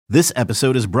This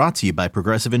episode is brought to you by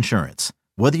Progressive Insurance.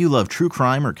 Whether you love true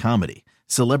crime or comedy,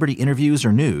 celebrity interviews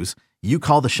or news, you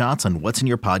call the shots on what's in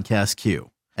your podcast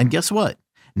queue. And guess what?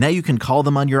 Now you can call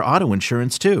them on your auto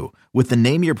insurance too with the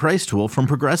Name Your Price tool from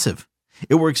Progressive.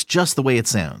 It works just the way it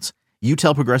sounds. You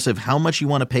tell Progressive how much you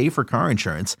want to pay for car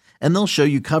insurance, and they'll show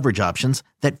you coverage options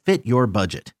that fit your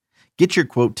budget. Get your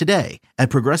quote today at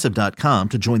Progressive.com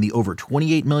to join the over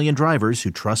 28 million drivers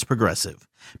who trust Progressive.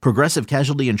 Progressive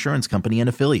Casualty Insurance Company and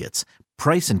Affiliates.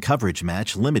 Price and coverage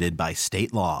match limited by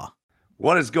state law.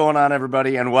 What is going on,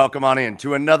 everybody, and welcome on in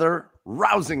to another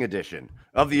rousing edition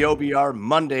of the OBR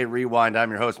Monday Rewind. I'm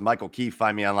your host, Michael Keefe.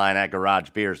 Find me online at Garage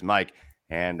Beers Mike.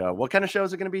 And what kind of show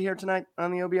is it going to be here tonight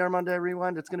on the OBR Monday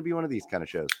Rewind? It's going to be one of these kind of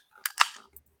shows.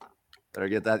 Better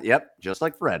get that. Yep, just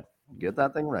like Fred. Get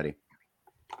that thing ready.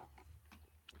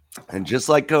 And just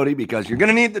like Cody, because you're going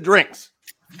to need the drinks.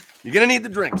 You're going to need the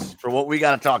drinks for what we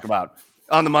got to talk about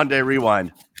on the Monday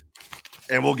Rewind.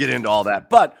 And we'll get into all that.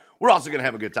 But we're also going to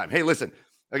have a good time. Hey, listen,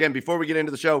 again, before we get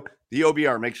into the show, the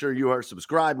OBR, make sure you are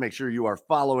subscribed. Make sure you are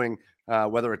following,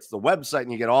 whether it's the website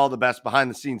and you get all the best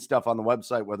behind-the-scenes stuff on the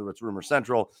website, whether it's Rumor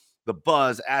Central, The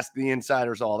Buzz, Ask the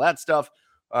Insiders, all that stuff.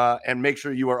 And make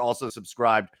sure you are also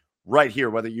subscribed right here,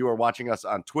 whether you are watching us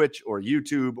on Twitch or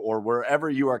YouTube or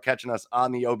wherever you are catching us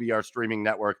on the OBR streaming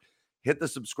network. Hit the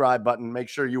subscribe button. Make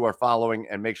sure you are following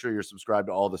and make sure you're subscribed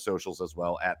to all the socials as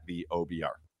well at the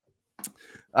OBR.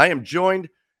 I am joined,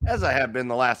 as I have been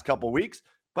the last couple weeks,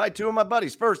 by two of my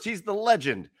buddies. First, he's the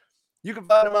legend. You can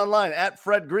find him online at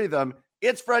Fred Greetham.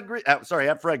 It's Fred at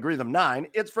Fred Greetham 9.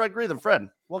 It's Fred Greetham. Fred,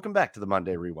 welcome back to the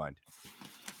Monday Rewind.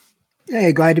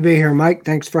 Hey, glad to be here, Mike.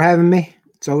 Thanks for having me.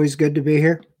 It's always good to be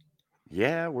here.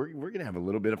 Yeah, we're gonna have a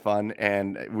little bit of fun,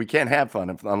 and we can't have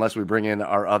fun unless we bring in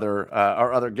our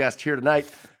other guest here tonight.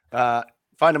 Find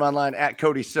him online at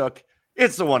Cody Sook.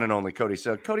 It's the one and only Cody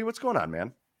Sook. Cody, what's going on,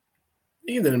 man?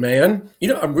 Ethan, man.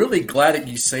 I'm really glad that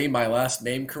you say my last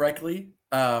name correctly.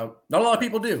 Not a lot of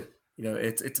people do.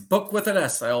 It's book with an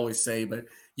S, I always say, but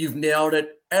you've nailed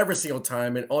it every single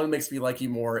time. It only makes me like you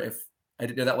more if I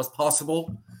didn't know that was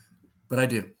possible, but I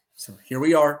do. So here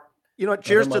we are. You know what?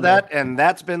 Cheers to that, and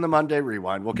that's been the Monday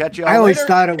Rewind. We'll catch you all I always later.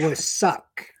 thought it was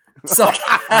suck. So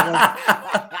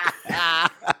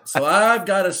I've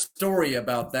got a story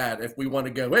about that if we want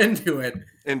to go into it.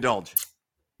 Indulge.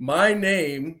 My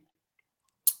name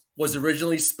was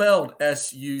originally spelled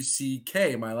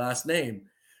S-U-C-K, my last name.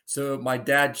 So my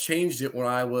dad changed it when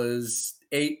I was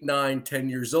 8, 9, 10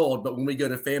 years old. But when we go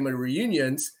to family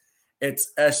reunions,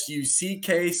 it's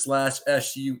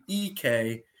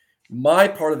S-U-C-K/S-U-E-K. My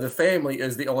part of the family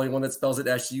is the only one that spells it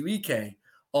S-U-E-K.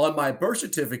 On my birth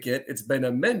certificate, it's been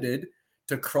amended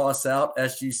to cross out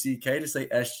S-U-C-K to say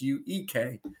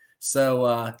S-U-E-K.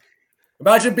 So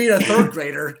imagine being a third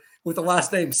grader with the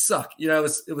last name Suck. It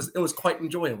was quite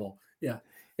enjoyable. Yeah.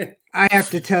 I have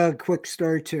to tell a quick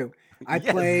story too. I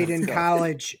played in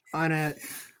college on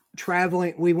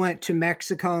we went to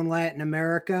Mexico and Latin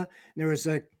America. There was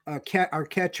our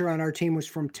catcher on our team was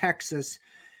from Texas,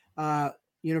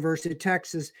 University of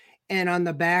Texas, and on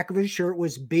the back of his shirt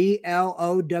was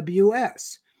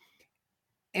BLOWS.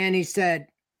 And he said,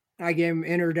 I gave him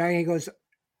introduction. He goes,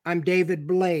 "I'm David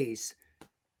Blaze."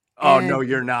 Oh, and no,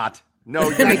 you're not. No,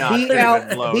 you're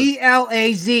not.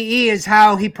 BLAZE is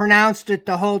how he pronounced it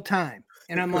the whole time.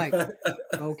 And I'm like,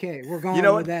 okay, we're going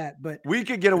with that. But we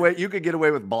could get away. You could get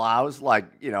away with blouse, blouse.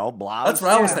 That's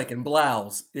what I was thinking.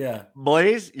 Blouse. Yeah.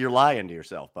 Blaze, you're lying to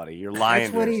yourself, buddy. You're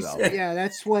lying to yourself.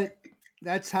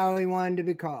 That's how he wanted to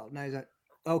be called. And I said,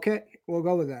 okay, we'll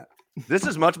go with that. This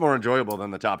is much more enjoyable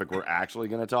than the topic we're actually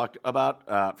going to talk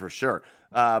about, for sure.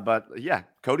 But yeah,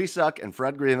 Cody Suck and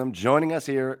Fred Greetham joining us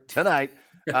here tonight.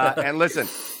 And listen,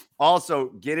 also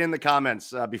get in the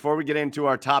comments before we get into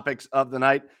our topics of the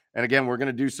night. And again, we're going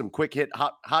to do some quick hit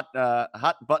hot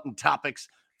button topics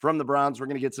from the Browns. We're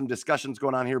going to get some discussions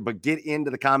going on here, but get into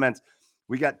the comments.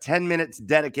 We got 10 minutes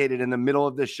dedicated in the middle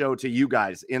of this show to you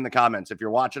guys in the comments. If you're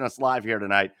watching us live here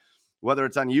tonight, whether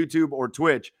it's on YouTube or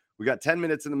Twitch, we got 10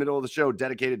 minutes in the middle of the show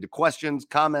dedicated to questions,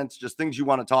 comments, just things you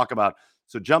want to talk about.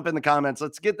 So jump in the comments.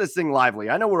 Let's get this thing lively.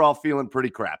 I know we're all feeling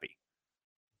pretty crappy.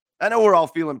 I know we're all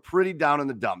feeling pretty down in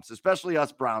the dumps, especially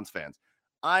us Browns fans.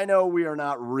 I know we are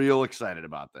not real excited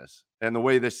about this and the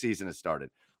way this season has started.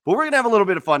 But we're going to have a little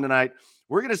bit of fun tonight.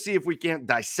 We're going to see if we can't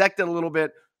dissect it a little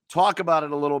bit, talk about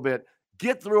it a little bit,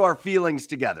 get through our feelings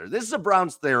together. This is a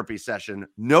Browns therapy session,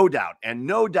 no doubt, and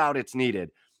no doubt it's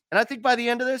needed. And I think by the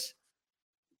end of this,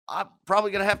 I'm probably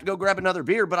going to have to go grab another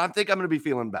beer, but I think I'm going to be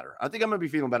feeling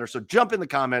better. So jump in the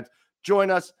comments,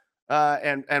 join us,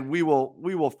 and we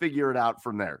will figure it out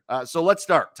from there. So let's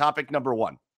start. Topic number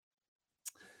one.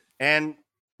 And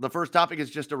the first topic is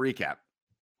just a recap.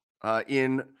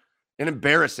 In an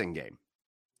embarrassing game.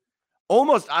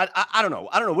 Almost, I don't know.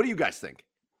 I don't know. What do you guys think?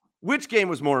 Which game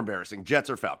was more embarrassing,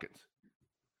 Jets or Falcons?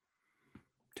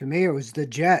 To me, it was the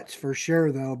Jets for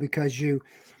sure, though, because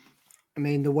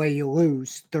the way you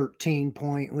lose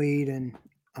 13-point lead in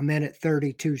a minute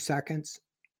 32 seconds.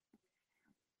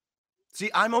 See,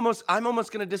 I'm almost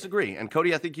going to disagree. And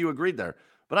Cody, I think you agreed there.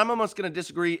 But I'm almost going to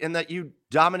disagree in that you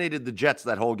dominated the Jets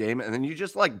that whole game, and then you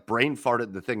just like brain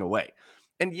farted the thing away.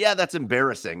 And yeah, that's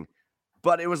embarrassing.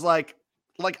 But it was like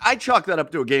I chalk that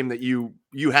up to a game that you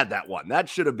had that one. That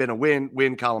should have been a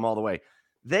win column all the way.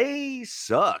 They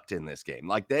sucked in this game.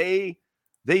 Like they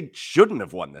shouldn't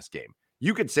have won this game.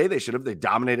 You could say they should have. They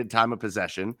dominated time of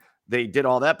possession. They did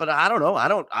all that, but I don't know.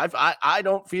 I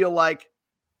don't feel like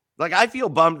I feel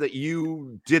bummed that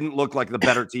you didn't look like the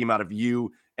better team out of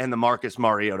you and the Marcus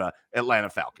Mariota Atlanta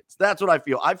Falcons. That's what I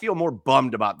feel. I feel more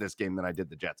bummed about this game than I did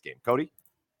the Jets game. Cody?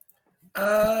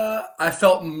 I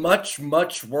felt much,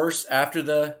 much worse after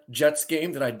the Jets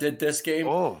game than I did this game.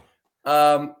 Oh.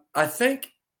 I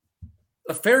think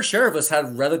a fair share of us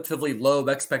had relatively low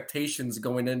expectations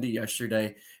going into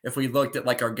yesterday. If we looked at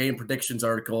like our game predictions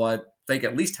article, I think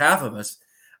at least half of us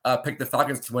picked the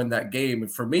Falcons to win that game.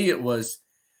 And for me, it was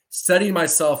setting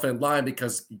myself in line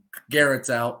because Garrett's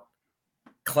out,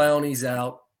 Clowney's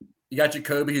out. You got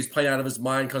Jacoby, who's playing out of his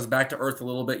mind, comes back to earth a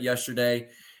little bit yesterday.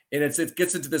 And it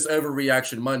gets into this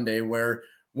overreaction Monday where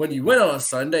when you win on a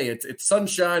Sunday, it's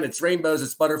sunshine, it's rainbows,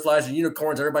 it's butterflies and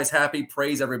unicorns. Everybody's happy,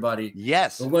 praise everybody.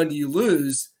 Yes. But when you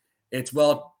lose, it's,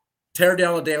 well, tear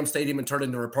down a damn stadium and turn it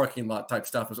into a parking lot type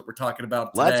stuff is what we're talking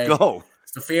about today. Let's go.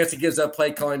 Stefanski gives up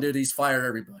play calling duties, fire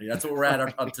everybody. That's what we're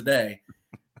at on today.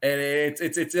 And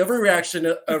it's every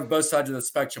reaction of both sides of the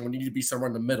spectrum when you need to be somewhere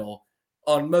in the middle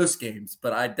on most games.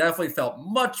 But I definitely felt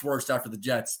much worse after the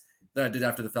Jets than I did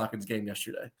after the Falcons game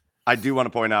yesterday. I do want to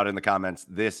point out in the comments,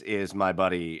 this is my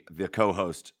buddy, the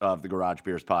co-host of the Garage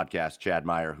Beers podcast, Chad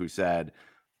Meyer, who said,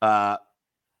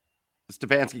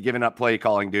 Stefanski giving up play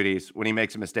calling duties. When he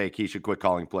makes a mistake, he should quit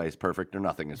calling plays. Perfect or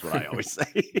nothing is what I always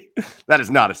say. That is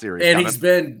not a serious comment. He's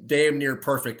been damn near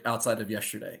perfect outside of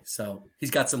yesterday. So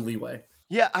he's got some leeway.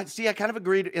 Yeah, I kind of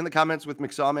agreed in the comments with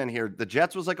McSawman here. The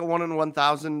Jets was like a 1 in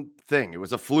 1,000 thing. It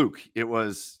was a fluke.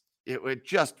 It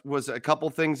just was a couple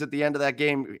things at the end of that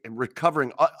game,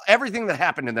 recovering. Everything that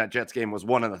happened in that Jets game was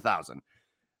 1 in 1,000.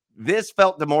 This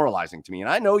felt demoralizing to me. And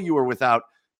I know you're without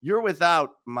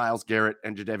Myles Garrett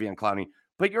and Jadeveon Clowney,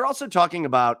 but you're also talking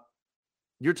about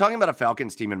a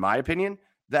Falcons team, in my opinion,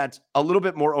 that's a little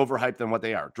bit more overhyped than what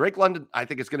they are. Drake London, I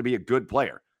think, is going to be a good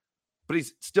player, but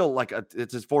he's still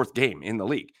it's his 4th game in the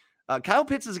league. Kyle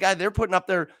Pitts is a guy they're putting up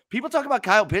there. People talk about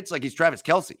Kyle Pitts like he's Travis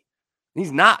Kelce.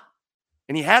 He's not.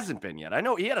 And he hasn't been yet. I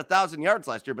know he had 1,000 yards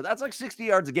last year, but that's like 60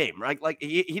 yards a game, right? Like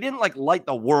he didn't light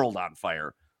the world on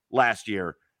fire last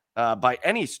year by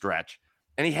any stretch.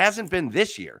 And he hasn't been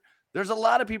this year. There's a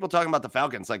lot of people talking about the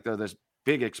Falcons like they're this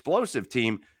big explosive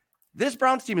team. This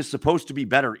Browns team is supposed to be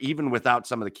better even without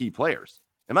some of the key players.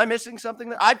 Am I missing something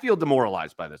there? I feel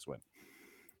demoralized by this win.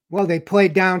 Well, they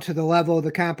played down to the level of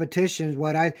the competition.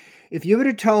 If you would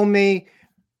have told me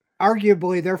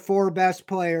arguably their 4 best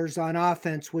players on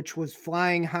offense, which was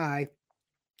flying high,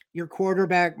 your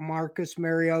quarterback, Marcus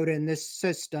Mariota, in this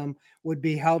system would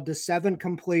be held to 7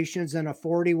 completions and a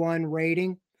 41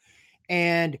 rating.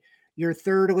 And your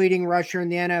 3rd leading rusher in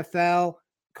the NFL,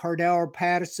 Cordell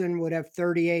Patterson, would have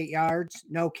 38 yards,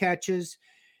 no catches.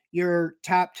 Your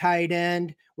top tight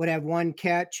end would have 1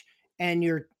 catch. And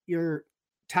your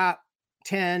top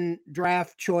 10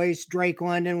 draft choice, Drake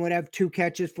London, would have 2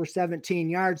 catches for 17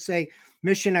 yards. Say,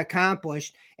 mission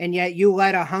accomplished. And yet you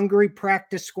let a hungry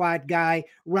practice squad guy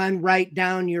run right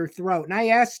down your throat. And I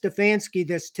asked Stefanski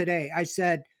this today. I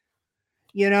said,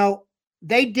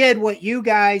 they did what you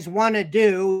guys want to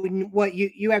do. What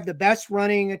you have the best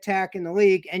running attack in the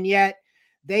league. And yet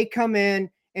they come in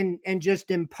and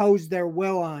just impose their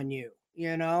will on you.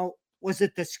 Was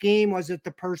it the scheme? Was it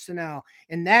the personnel?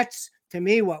 And that's, to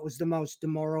me, what was the most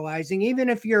demoralizing, even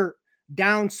if you're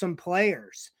down some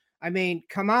players. I mean,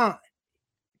 come on.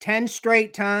 10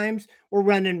 straight times, we're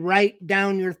running right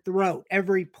down your throat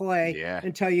every play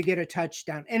until you get a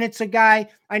touchdown. And it's a guy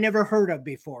I never heard of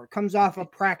before. Comes off a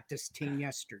practice team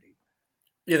yesterday.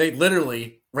 Yeah, they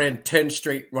literally ran 10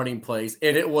 straight running plays,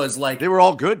 and it was like... They were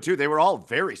all good, too. They were all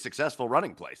very successful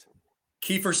running plays.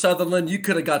 Kiefer Sutherland, you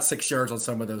could have got 6 yards on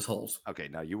some of those holes. Okay,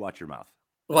 now you watch your mouth.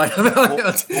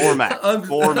 Four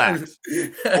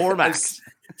max.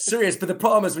 Serious, but the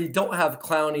problem is we don't have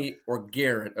Clowney or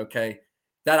Garrett, okay?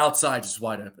 That outside is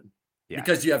wide open. Yeah.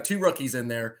 Because you have 2 rookies in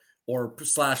there or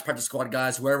 / practice squad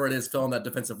guys, whoever it is filling that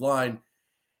defensive line.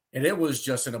 and it was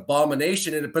just an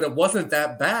abomination. But it wasn't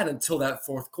that bad until that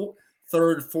fourth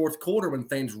quarter when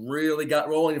things really got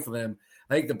rolling for them.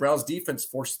 I think the Browns defense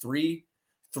forced three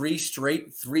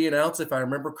straight 3-and-outs, if I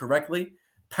remember correctly.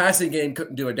 Passing game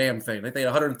couldn't do a damn thing. I think they had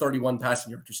 131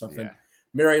 passing yards or something. Yeah.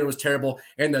 Mariota was terrible.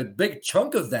 And the big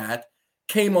chunk of that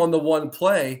came on the one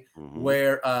play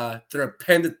where they're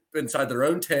pinned inside their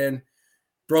own 10,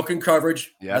 broken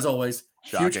coverage, as always,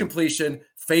 Shocking. Huge completion,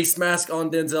 face mask on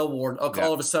Denzel Ward.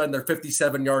 All of a sudden, they're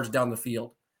 57 yards down the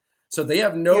field. So they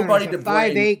have nobody to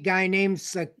blame. 5'8" guy named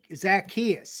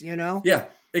Zacchaeus, you know? Yeah,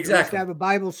 exactly. To have a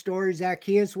Bible story,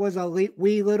 Zacchaeus was a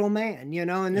wee little man, you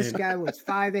know, and this guy was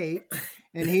 5'8",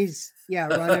 and he's,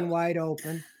 running wide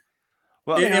open.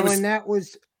 Well, and that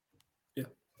was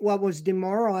what was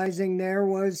demoralizing there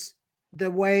was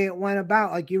the way it went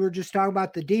about. Like you were just talking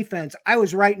about the defense. I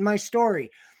was writing my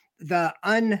story. The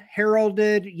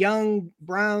unheralded young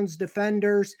Browns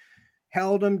defenders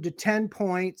held them to 10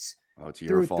 points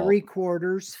through 3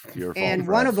 quarters. And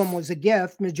one of them was a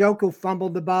gift. Njoku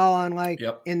fumbled the ball on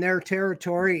in their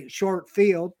territory, short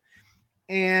field.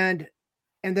 And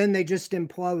then they just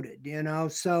imploded, you know?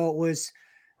 So it was,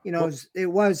 it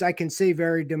was, I can see,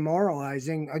 very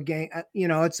demoralizing again.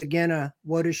 It's again a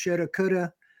woulda, shoulda,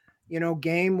 coulda,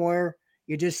 game where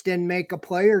you just didn't make a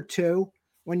play or two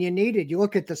when you needed. You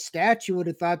look at the stats, you would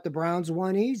have thought the Browns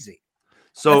won easy.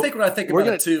 So I think what I think about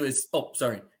it too is,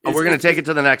 we're going to take it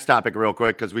to the next topic real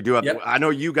quick because we do have, I know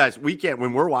you guys, we can't,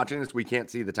 when we're watching this, we can't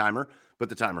see the timer, but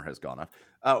the timer has gone off.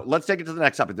 Let's take it to the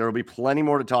next topic. There will be plenty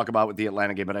more to talk about with the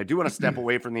Atlanta game, but I do want to step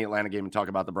away from the Atlanta game and talk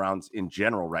about the Browns in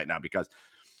general right now, because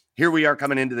here we are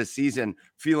coming into the season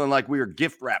feeling like we are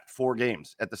gift wrapped 4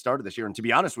 games at the start of this year. And to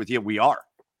be honest with you, we are.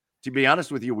 To be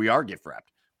honest with you, we are gift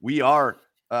wrapped. We are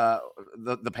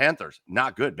the Panthers,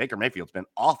 not good. Baker Mayfield's been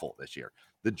awful this year.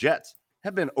 The Jets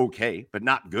have been okay, but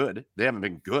not good. They haven't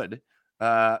been good.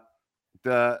 The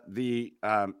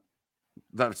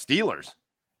Steelers,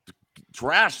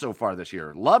 trash so far this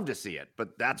year. Love to see it,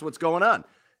 but that's what's going on.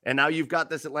 And now you've got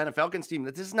this Atlanta Falcons team.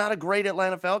 This is not a great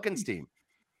Atlanta Falcons team.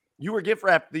 You were gift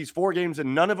wrapped these 4 games,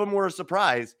 and none of them were a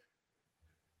surprise.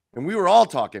 And we were all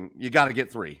talking, you got to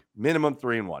get 3, minimum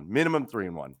 3-1, minimum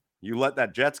 3-1. You let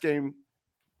that Jets game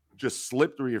just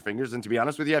slip through your fingers. And to be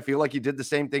honest with you, I feel like you did the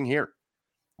same thing here.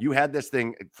 You had this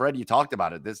thing, Fred, you talked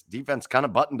about it. This defense kind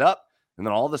of buttoned up. And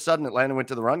then all of a sudden, Atlanta went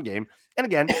to the run game. And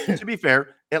again, to be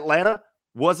fair, Atlanta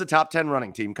was a top 10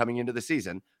 running team coming into the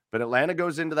season. But Atlanta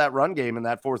goes into that run game in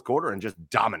that fourth quarter and just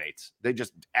dominates. They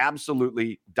just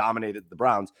absolutely dominated the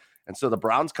Browns. And so the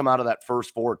Browns come out of that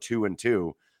first 4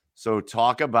 2-2. So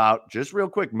talk about, just real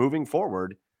quick, moving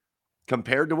forward,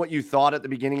 compared to what you thought at the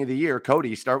beginning of the year.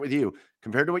 Cody, start with you.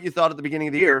 Compared to what you thought at the beginning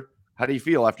of the year, how do you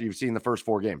feel after you've seen the first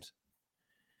 4 games?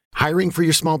 Hiring for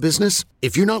your small business?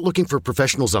 If you're not looking for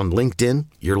professionals on LinkedIn,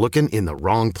 you're looking in the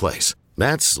wrong place.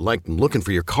 That's like looking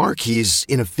for your car keys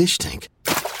in a fish tank.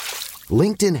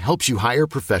 LinkedIn helps you hire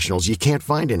professionals you can't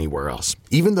find anywhere else,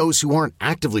 even those who aren't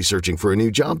actively searching for a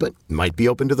new job but might be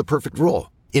open to the perfect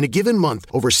role. In a given month,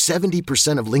 over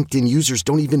 70% of LinkedIn users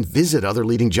don't even visit other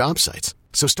leading job sites.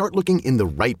 So start looking in the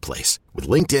right place. With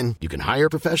LinkedIn, you can hire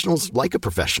professionals like a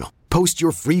professional. Post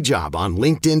your free job on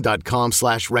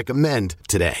linkedin.com/recommend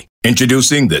today.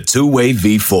 Introducing the Two-Way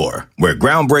V4, where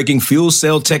groundbreaking fuel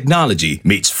cell technology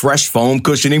meets fresh foam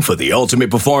cushioning for the ultimate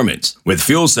performance. With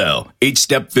Fuel Cell, each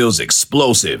step feels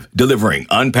explosive, delivering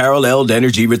unparalleled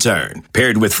energy return.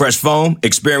 Paired with fresh foam,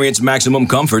 experience maximum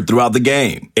comfort throughout the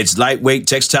game. Its lightweight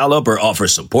textile upper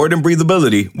offers support and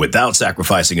breathability without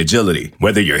sacrificing agility.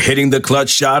 Whether you're hitting the clutch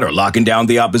shot or locking down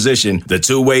the opposition, the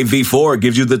Two-Way V4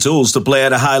 gives you the tools to play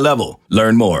at a high level.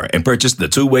 Learn more and purchase the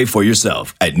Two-Way for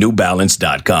yourself at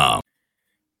newbalance.com.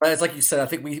 Right, it's like you said, I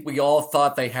think we all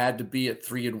thought they had to be at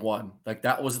 3-1. Like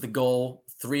that was the goal,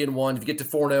 3-1. If you get to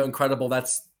 4-0, incredible.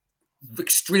 That's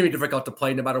extremely difficult to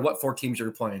play no matter what 4 teams you're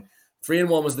playing.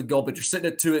 3-1 was the goal, but you're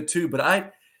sitting at 2-2. But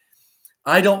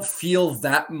I don't feel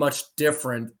that much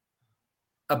different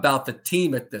about the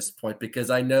team at this point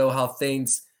because I know how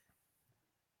things,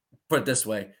 put it this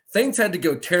way, things had to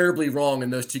go terribly wrong in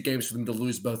those 2 games for them to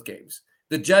lose both games.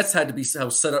 The Jets had to be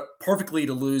set up perfectly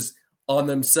to lose on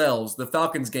themselves. The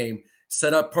Falcons game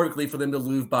set up perfectly for them to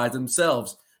lose by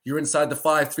themselves. You're inside the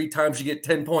 5 3 times, you get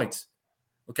 10 points.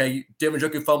 Okay, David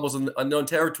Njoku fumbles in unknown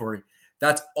territory.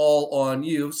 That's all on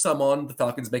you. Some on the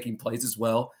Falcons making plays as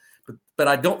well. But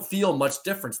I don't feel much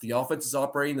difference. The offense is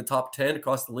operating in the top 10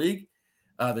 across the league.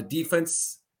 The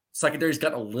defense secondary's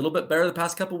gotten a little bit better the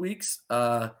past couple of weeks.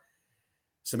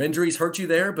 Some injuries hurt you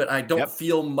there, but I don't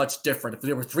feel much different. If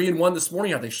they were 3-1 this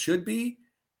morning, how they should be,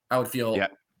 I would feel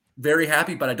very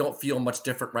happy, but I don't feel much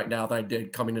different right now than I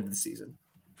did coming into the season.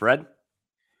 Fred?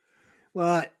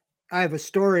 Well, I have a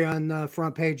story on the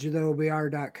front page of the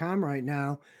OBR.com right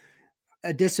now.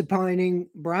 A disappointing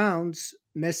Browns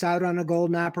miss out on a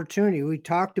golden opportunity. We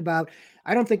talked about,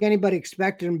 I don't think anybody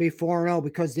expected them to be 4-0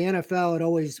 because the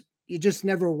NFL, it just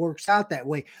never works out that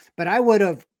way. But I would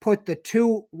have put the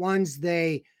two ones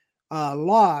they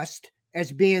lost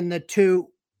as being the two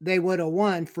they would have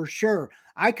won for sure.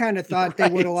 I kind of thought they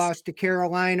would have lost to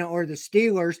Carolina or the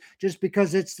Steelers just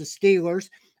because it's the Steelers,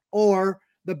 or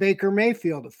the Baker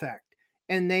Mayfield effect.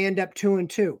 And they end up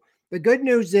 2-2. The good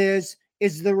news is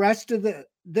the rest of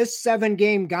this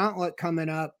 7-game gauntlet coming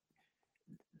up,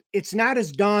 it's not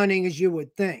as daunting as you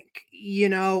would think,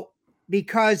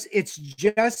 because it's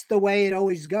just the way it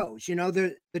always goes.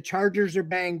 The Chargers are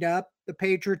banged up, the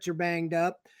Patriots are banged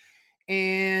up,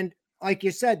 and like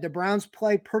you said, the Browns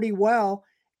play pretty well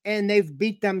and they've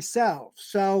beat themselves.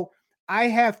 So I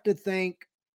have to think,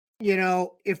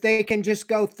 if they can just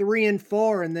go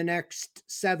 3-4 in the next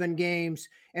 7 games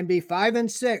and be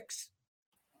 5-6,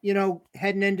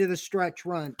 heading into the stretch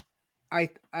run,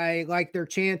 I like their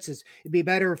chances. It'd be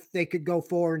better if they could go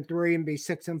 4-3 and be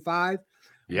 6-5.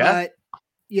 Yeah. But,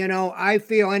 I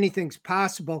feel anything's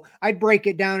possible. I'd break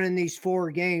it down in these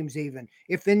 4 games even.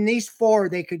 If in these 4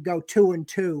 they could go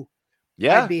 2-2,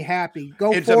 yeah, I'd be happy.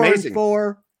 Go it's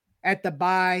 4-4 at the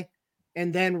bye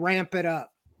and then ramp it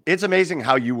up. It's amazing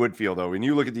how you would feel, though, when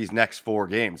you look at these next 4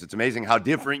 games. It's amazing how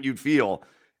different you'd feel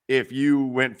if you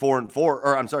went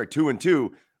 2-2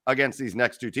 against these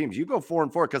next 2 teams. You go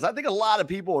 4-4, because I think a lot of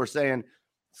people are saying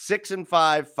 6-5,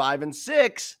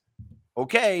 5-6.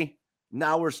 Okay,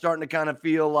 now we're starting to kind of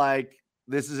feel like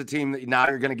this is a team that now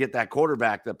you're going to get that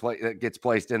quarterback that gets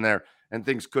placed in there, and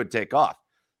things could take off.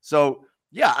 So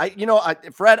yeah,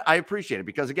 Fred, I appreciate it,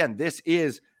 because again, this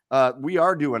is we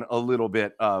are doing a little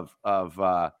bit of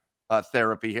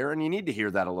therapy here, and you need to hear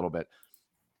that a little bit.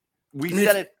 We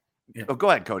said it. Yeah. Oh, go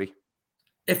ahead, Cody.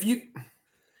 If you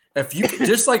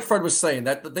just like Fred was saying,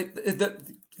 that the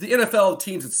NFL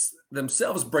teams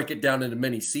themselves break it down into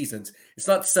many seasons. It's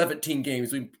not 17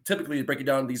 games. We typically break it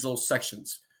down in these little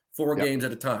sections, 4 games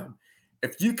at a time.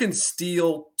 If you can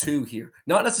steal 2 here,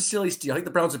 not necessarily steal. I think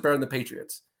the Browns are better than the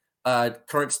Patriots.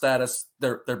 Current status,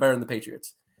 they're better than the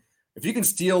Patriots. If you can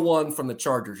steal 1 from the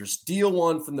Chargers or steal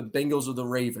 1 from the Bengals or the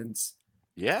Ravens,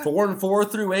 4-4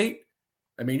 through 8,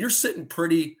 I mean, you're sitting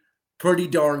pretty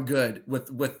darn good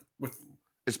with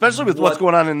especially with what's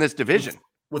going on in this division.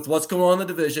 With what's going on in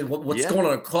the division, what's going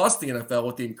on across the NFL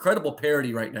with the incredible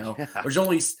parity right now. Yeah. There's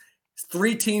only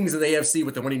 3 teams in the AFC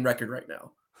with a winning record right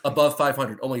now, above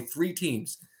 500. Only 3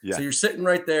 teams. Yeah. So you're sitting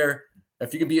right there.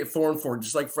 If you can be at 4-4,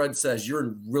 just like Fred says, you're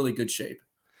in really good shape.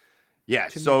 Yeah.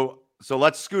 So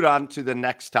let's scoot on to the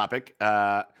next topic.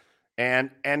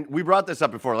 And we brought this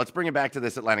up before. Let's bring it back to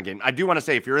this Atlanta game. I do want to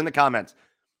say, if you're in the comments,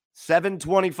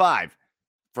 7:25,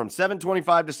 from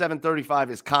 7:25 to 7:35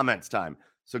 is comments time.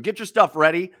 So get your stuff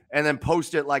ready and then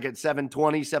post it like at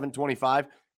 7:20, 7:25.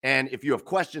 And if you have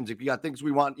questions, if you got things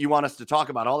you want us to talk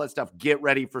about, all that stuff, get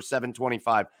ready for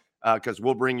 7:25 because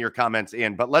we'll bring your comments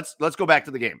in. But let's go back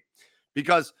to the game,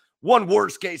 because one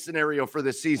worst case scenario for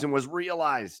this season was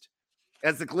realized,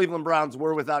 as the Cleveland Browns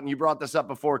were without, and you brought this up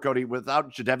before, Cody,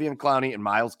 without Jadeveon Clowney and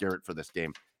Myles Garrett for this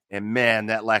game. And man,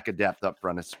 that lack of depth up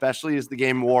front, especially as the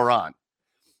game wore on,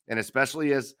 and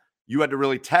especially as you had to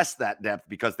really test that depth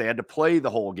because they had to play the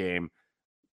whole game.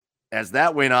 As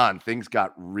that went on, things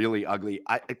got really ugly.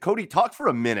 Cody, talk for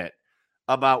a minute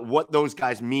about what those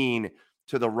guys mean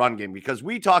to the run game, because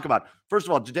we talk about, first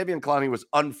of all, Jadeveon Clowney was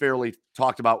unfairly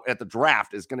talked about at the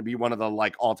draft as going to be one of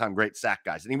the all-time great sack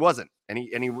guys, and he wasn't, and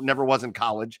he never was in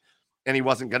college, and he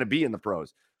wasn't going to be in the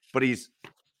pros, but he's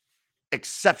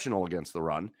exceptional against the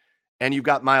run. And you've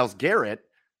got Myles Garrett,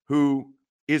 who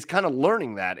is kind of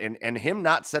learning that, and him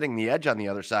not setting the edge on the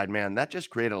other side, man, that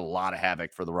just created a lot of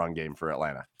havoc for the run game for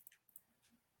Atlanta.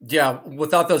 Yeah,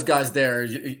 without those guys there,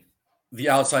 the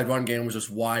outside run game was just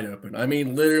wide open. I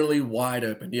mean, literally wide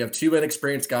open. You have 2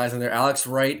 inexperienced guys in there. Alex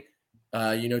Wright,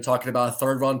 talking about a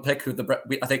 3rd-round pick who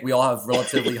I think we all have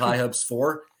relatively high hopes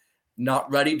for.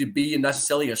 Not ready to be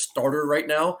necessarily a starter right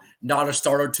now. Not a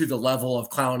starter to the level of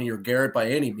Clowney or Garrett by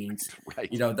any means.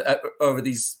 Right. Over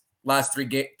these last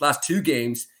 2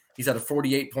 games, he's had a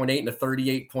 48.8 and a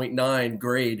 38.9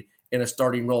 grade in a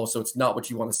starting role. So it's not what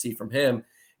you want to see from him.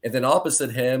 And then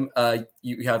opposite him,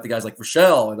 you have the guys like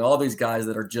Rochelle and all these guys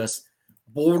that are just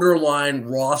borderline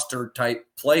roster type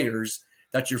players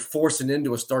that you're forcing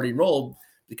into a starting role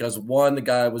because, one, the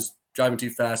guy was driving too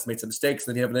fast, made some mistakes,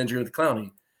 and then you have an injury with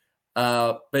Clowney.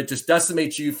 But it just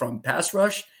decimates you from pass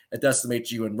rush. It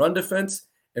decimates you in run defense.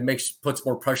 It puts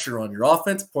more pressure on your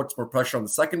offense, puts more pressure on the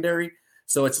secondary.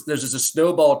 So there's just a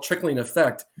snowball trickling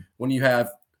effect when you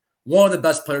have one of the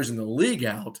best players in the league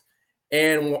out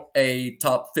and a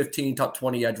top 15, top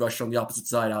 20 edge rusher on the opposite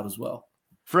side out as well.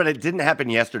 Fred, it didn't happen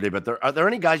yesterday, but are there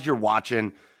any guys you're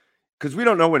watching? Because we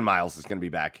don't know when Miles is going to be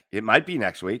back. It might be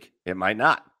next week. It might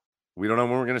not. We don't know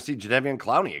when we're going to see Jadeveon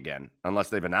Clowney again, unless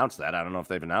they've announced that. I don't know if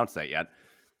they've announced that yet.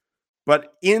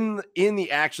 But in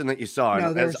the action that you saw,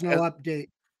 no, there's no update.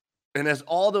 And as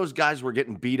all those guys were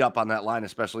getting beat up on that line,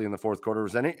 especially in the fourth quarter,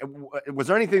 was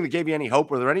there anything that gave you any hope?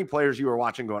 Were there any players you were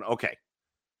watching going, okay,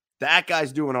 that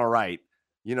guy's doing all right,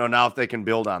 now if they can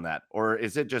build on that? Or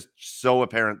is it just so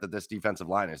apparent that this defensive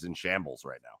line is in shambles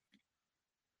right now?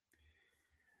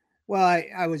 Well,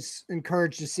 I was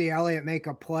encouraged to see Elliott make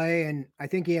a play, and I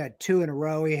think he had 2 in a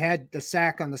row. He had the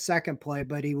sack on the second play,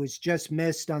 but he was just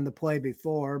missed on the play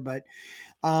before. But,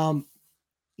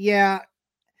 yeah,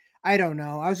 I don't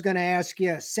know. I was going to ask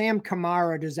you, Sam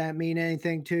Kamara, does that mean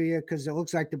anything to you? Because it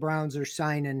looks like the Browns are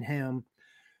signing him.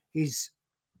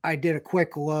 I did a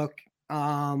quick look.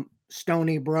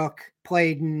 Stony Brook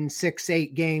played in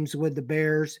 6-8 games with the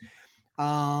Bears.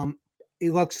 He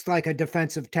looks like a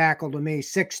defensive tackle to me,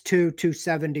 6'2",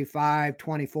 275,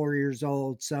 24 years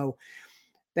old. So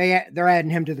they're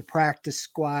adding him to the practice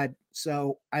squad.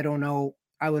 So I don't know.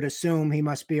 I would assume he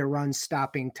must be a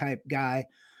run-stopping type guy.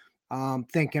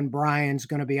 Thinking Brian's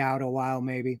going to be out a while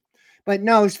maybe. But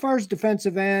no, as far as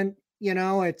defensive end,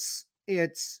 it's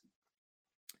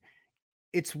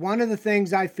one of the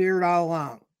things I feared all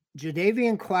along.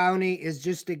 Jadeveon Clowney is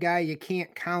just a guy you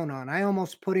can't count on. I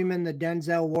almost put him in the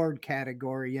Denzel Ward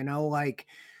category, like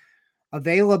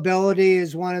availability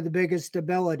is one of the biggest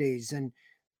abilities. And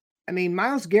I mean,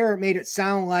 Myles Garrett made it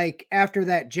sound like after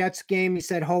that Jets game, he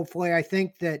said, hopefully, I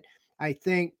think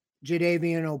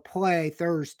Jadeveon will play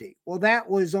Thursday. Well, that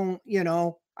was on,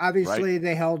 obviously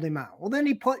They held him out. Well, then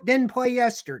he didn't play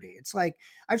yesterday. It's like,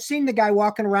 I've seen the guy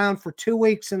walking around for 2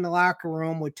 weeks in the locker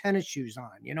room with tennis shoes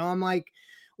on, I'm like,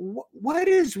 what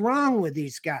is wrong with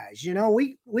these guys?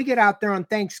 We get out there on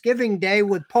Thanksgiving Day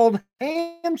with pulled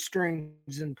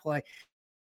hamstrings in play.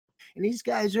 And these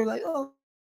guys are like, oh,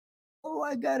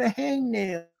 I got a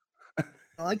hangnail.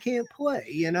 I can't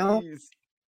play, Jeez.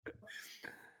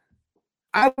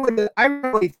 I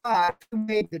really thought who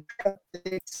made the trip,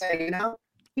 they'd say,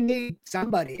 you need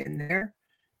somebody in there.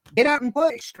 Get out and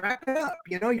play, strap it up.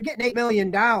 You're getting $8 million,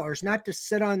 not to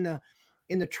sit in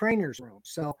the trainer's room.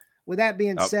 So with that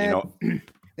being said,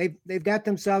 they've got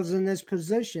themselves in this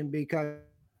position because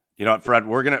Fred,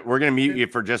 we're gonna mute you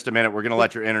for just a minute. We're gonna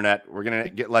let your internet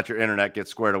let your internet get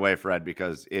squared away, Fred,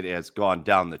 because it has gone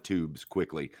down the tubes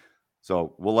quickly.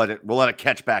 So we'll let it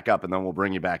catch back up, and then we'll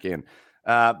bring you back in.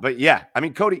 But yeah, I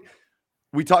mean, Cody,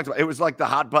 we talked about it was like the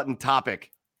hot button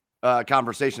topic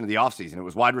conversation of the offseason. It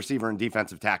was wide receiver and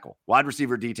defensive tackle, wide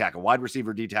receiver, D tackle, wide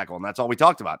receiver, D tackle, and that's all we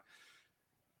talked about.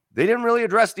 They didn't really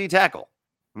address D tackle.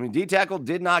 I mean, D tackle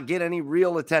did not get any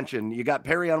real attention. You got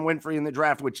Perrion Winfrey in the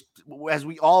draft, which, as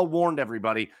we all warned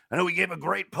everybody, I know he gave a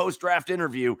great post-draft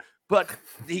interview, but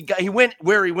he went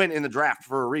where he went in the draft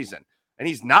for a reason, and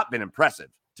he's not been impressive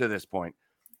to this point.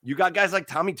 You got guys like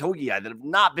Tommy Togiai that have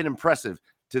not been impressive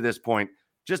to this point.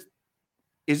 Just,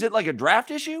 is it like a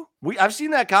draft issue? I've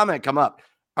seen that comment come up.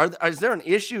 Is there an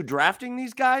issue drafting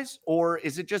these guys, or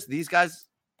is it just these guys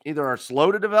either are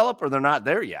slow to develop or they're not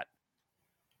there yet?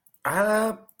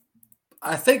 I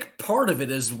think part of it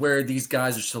is where these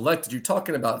guys are selected. You're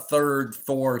talking about 3rd,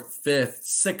 4th, 5th,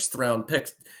 6th round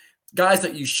picks, guys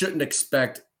that you shouldn't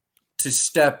expect to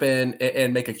step in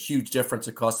and make a huge difference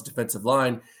across the defensive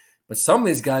line. But some of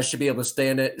these guys should be able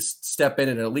to step in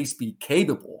and at least be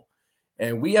capable.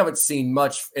 And we haven't seen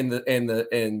much in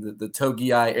the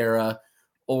Togiai era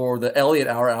or the Elliott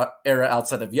era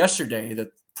outside of yesterday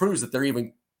that proves that they're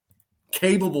even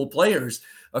capable players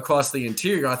across the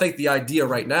interior. I think the idea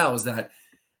right now is that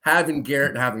having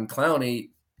Garrett and having Clowney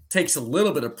takes a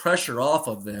little bit of pressure off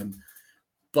of them,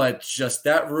 but just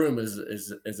that room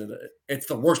it's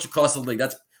the worst across the league.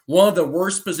 That's one of the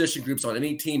worst position groups on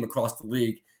any team across the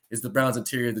league is the Browns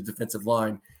interior, the defensive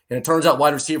line. And it turns out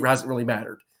wide receiver hasn't really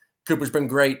mattered. Cooper's been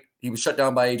great. He was shut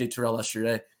down by A.J. Terrell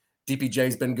yesterday.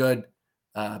 DPJ's been good.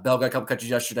 Bell got a couple catches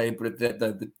yesterday, but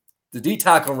the D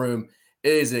tackle room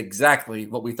is exactly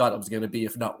what we thought it was going to be,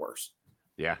 if not worse.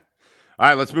 Yeah. All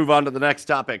right, let's move on to the next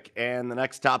topic. And the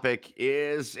next topic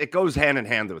it goes hand in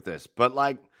hand with this. But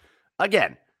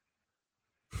again,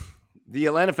 the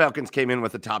Atlanta Falcons came in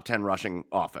with a top 10 rushing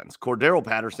offense. Cordero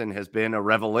Patterson has been a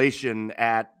revelation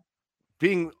at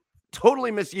being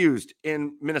totally misused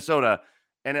in Minnesota,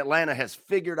 and Atlanta has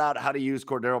figured out how to use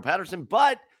Cordero Patterson.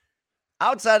 But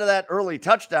outside of that early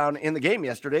touchdown in the game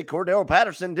yesterday, Cordero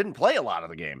Patterson didn't play a lot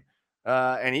of the game.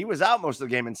 and he was out most of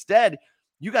the game. Instead,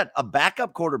 you got a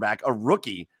backup quarterback, a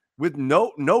rookie with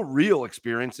no real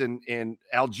experience in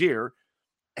Algier,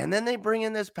 and then they bring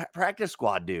in this practice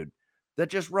squad dude that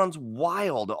just runs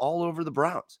wild all over the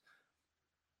Browns.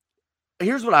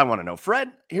 Here's what I want to know,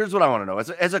 Fred. Here's what I want to know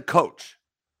as a coach.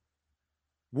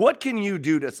 What can you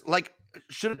do to, like,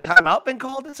 should a timeout been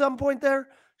called at some point there?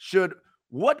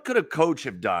 What could a coach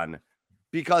have done?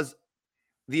 Because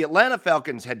the Atlanta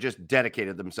Falcons had just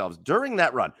dedicated themselves during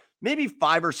that run, maybe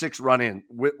 5 or 6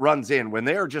 runs in when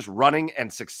they are just running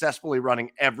and successfully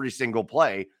running every single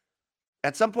play.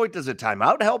 At some point, does a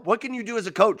timeout help? What can you do as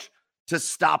a coach to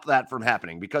stop that from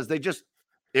happening? Because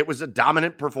it was a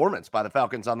dominant performance by the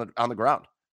Falcons on the ground.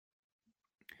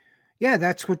 Yeah,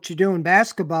 that's what you do in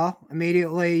basketball.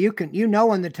 Immediately, you know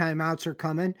when the timeouts are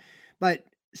coming. But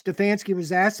Stefanski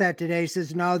was asked that today. He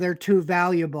says, no, they're too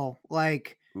valuable.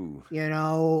 Like, Ooh.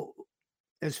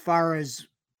 As far as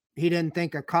he didn't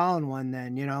think of calling one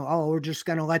then, we're just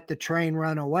going to let the train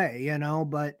run away,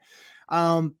 But,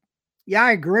 yeah,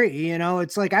 I agree.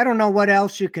 It's like, I don't know what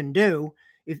else you can do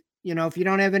if you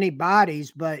don't have any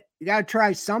bodies, but you got to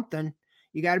try something.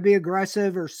 You got to be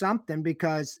aggressive or something,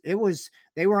 because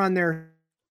they were on their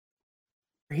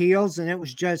heels, and it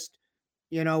was just,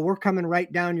 we're coming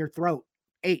right down your throat,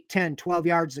 8, 10, 12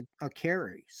 yards a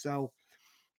carry. So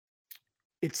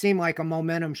it seemed like a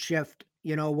momentum shift,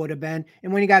 would have been.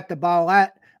 And when you got the ball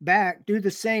back, do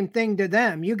the same thing to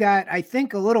them. You got, I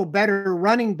think, a little better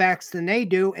running backs than they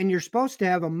do, and you're supposed to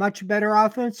have a much better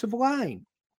offensive line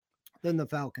than the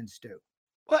Falcons do.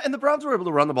 Well, and the Browns were able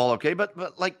to run the ball okay, but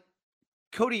like,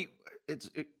 Cody,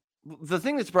 the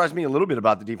thing that surprised me a little bit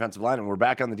about the defensive line, and we're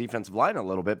back on the defensive line a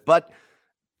little bit, but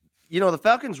the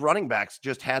Falcons running backs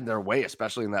just had their way,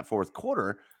 especially in that fourth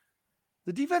quarter.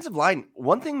 The defensive line,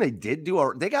 one thing they did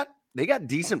do, they got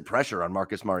decent pressure on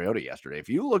Marcus Mariota yesterday. If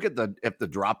you look at the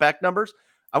drop back numbers,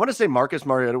 I want to say Marcus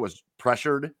Mariota was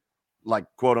pressured, like,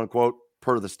 quote unquote,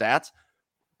 per the stats,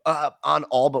 on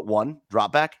all but one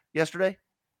drop back yesterday.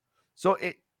 So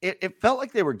it felt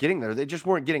like they were getting there. They just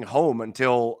weren't getting home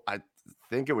until I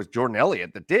think it was Jordan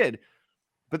Elliott that did.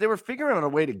 But they were figuring out a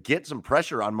way to get some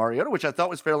pressure on Mariota, which I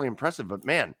thought was fairly impressive. But,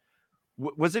 man,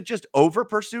 was it just over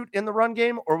pursuit in the run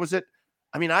game? Or was it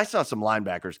 – I mean, I saw some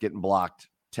linebackers getting blocked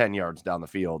 10 yards down the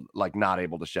field, like not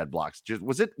able to shed blocks. Just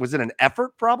was it an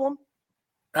effort problem?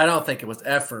 I don't think it was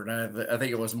effort. I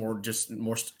think it was more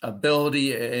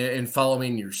ability in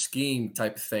following your scheme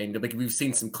type of thing. Like, we've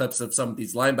seen some clips of some of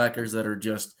these linebackers that are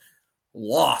just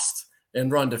lost in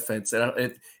run defense. And I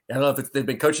don't know if they've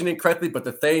been coaching incorrectly, but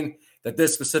the thing that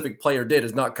this specific player did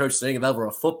is not coached any level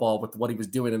of football with what he was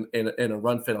doing in a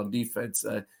run fit on defense.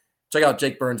 Check out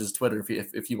Jake Burns' Twitter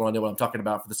if you want to know what I'm talking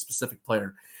about for this specific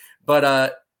player.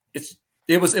 But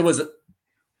it was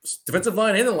defensive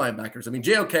line and the linebackers. I mean,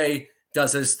 JOK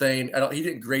does his thing. He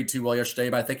didn't grade too well yesterday,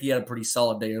 but I think he had a pretty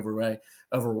solid day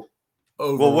overall.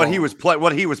 Well, what he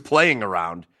was playing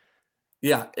around.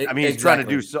 Yeah, I mean, he's trying to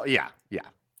do so. Yeah,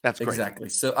 that's great. Exactly.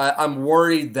 So I'm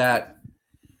worried that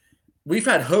we've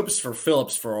had hopes for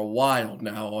Phillips for a while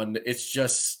now, and it's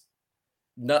just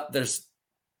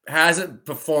hasn't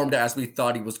performed as we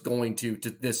thought he was going to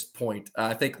this point.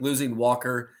 I think losing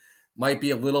Walker might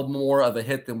be a little more of a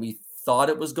hit than we thought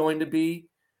it was going to be.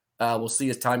 We'll see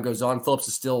as time goes on. Phillips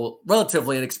is still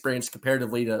relatively inexperienced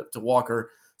comparatively to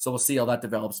Walker, so we'll see how that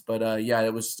develops. But,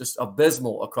 it was just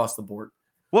abysmal across the board.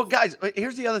 Well, guys,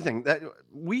 here's the other thing. That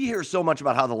we hear so much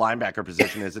about how the linebacker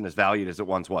position isn't as valued as it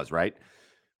once was, right?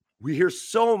 We hear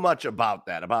so much about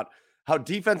that, about how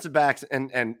defensive backs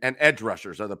and edge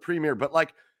rushers are the premier. But,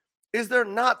 like, is there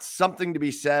not something to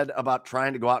be said about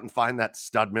trying to go out and find that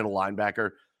stud middle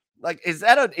linebacker? Like, is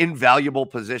that an invaluable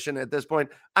position at this point?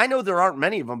 I know there aren't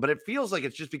many of them, but it feels like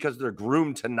it's just because they're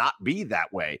groomed to not be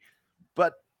that way.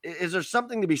 But is there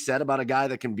something to be said about a guy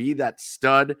that can be that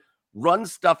stud,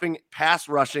 run-stuffing,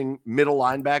 pass-rushing middle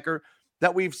linebacker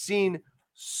that we've seen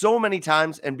so many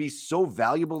times and be so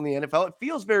valuable in the NFL? It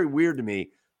feels very weird to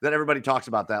me that everybody talks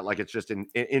about that like it's just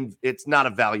it's not a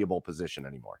valuable position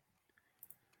anymore.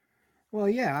 Well,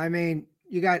 yeah, I mean,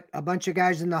 you got a bunch of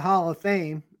guys in the Hall of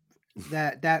Fame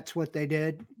that's what they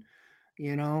did.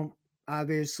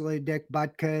 Obviously Dick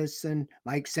Butkus and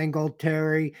Mike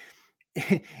Singletary.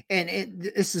 And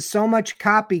this is so much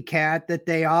copycat that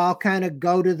they all kind of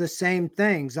go to the same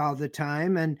things all the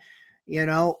time. And,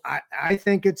 I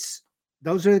think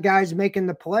those are the guys making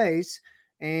the plays.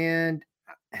 And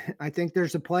I think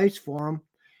there's a place for them.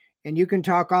 And you can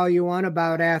talk all you want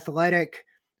about athletic,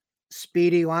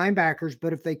 speedy linebackers,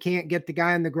 but if they can't get the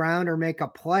guy on the ground or make a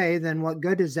play, then what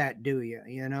good does that do you?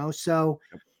 So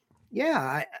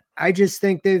yeah, I just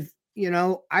think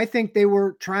I think they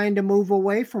were trying to move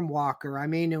away from Walker. I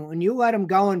mean, when you let him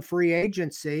go in free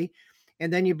agency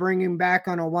and then you bring him back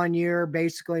on a 1 year,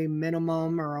 basically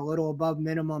minimum or a little above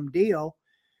minimum deal,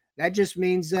 that just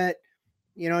means that,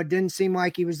 it didn't seem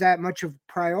like he was that much of a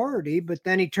priority, but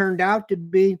then he turned out to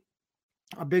be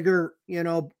a bigger,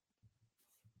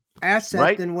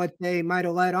 asset than what they might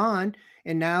have let on.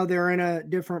 And now they're in a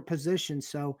different position.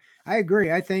 So I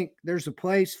agree. I think there's a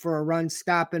place for a run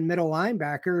stopping middle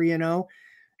linebacker,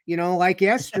 like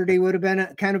yesterday would have been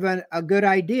kind of a good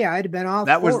idea. I'd have been off.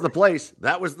 That was the place.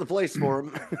 That was the place for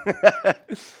him.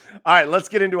 All right, let's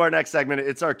get into our next segment.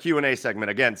 It's our Q&A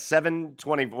segment. Again,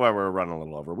 7:24. We're running a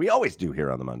little over. We always do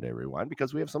here on the Monday Rewind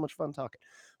because we have so much fun talking.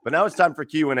 But now it's time for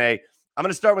Q&A. I'm going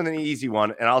to start with an easy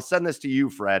one, and I'll send this to you,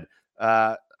 Fred.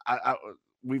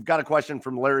 We've got a question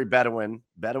from Larry Bedouin.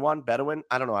 Bedouin?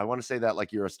 I don't know. I want to say that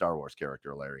like you're a Star Wars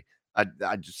character, Larry.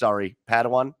 Sorry,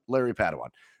 Padawan. Larry Padawan.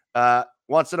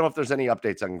 Wants to know if there's any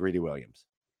updates on Greedy Williams.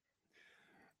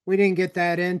 We didn't get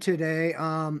that in today.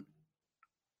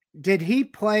 Did he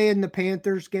play in the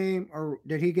Panthers game or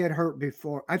did he get hurt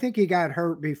before? I think he got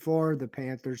hurt before the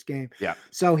Panthers game. Yeah.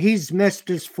 So he's missed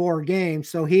his 4 games.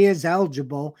 So he is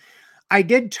eligible. I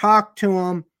did talk to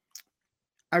him.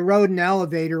 I rode an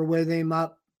elevator with him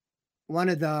up one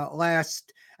of the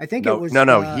last, I think it was.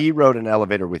 No. He rode an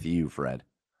elevator with you, Fred.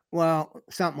 Well,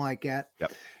 something like that.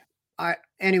 Yep.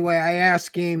 Anyway, I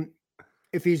asked him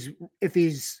if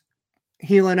he's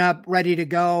healing up, ready to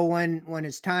go when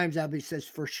his time's up. He says,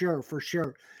 for sure.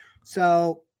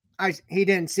 So he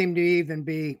didn't seem to even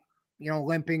be,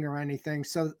 limping or anything.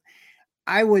 So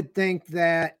I would think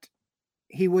that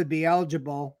he would be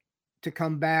eligible to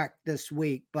come back this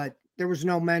week, but there was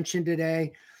no mention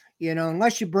today,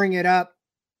 unless you bring it up,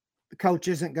 the coach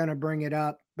isn't going to bring it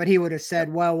up, but he would have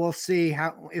said, well, we'll see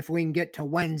if we can get to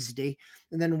Wednesday.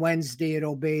 And then Wednesday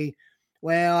it'll be,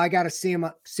 well, I got to see him.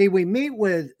 See, we meet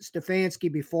with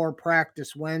Stefanski before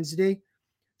practice Wednesday.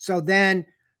 So then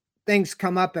things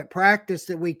come up at practice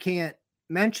that we can't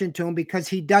mention to him because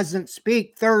he doesn't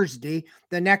speak Thursday.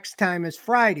 The next time is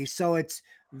Friday. So it's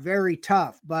very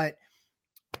tough, but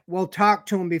we'll talk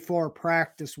to him before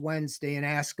practice Wednesday and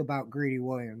ask about Greedy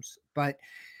Williams. But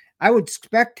I would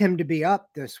expect him to be up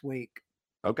this week.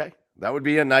 Okay. That would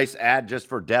be a nice add just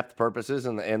for depth purposes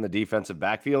and the defensive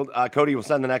backfield. Cody will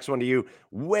send the next one to you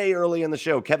way early in the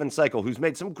show. Kevin Cycle, who's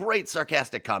made some great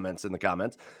sarcastic comments in the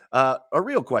comments. A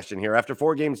real question here. After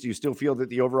 4 games, do you still feel that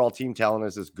the overall team talent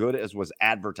is as good as was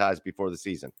advertised before the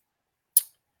season?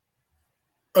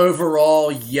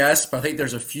 Overall, yes, but I think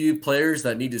there's a few players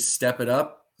that need to step it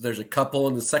up. There's a couple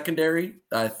in the secondary.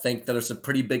 I think that are some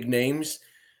pretty big names.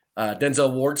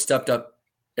 Denzel Ward stepped up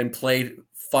and played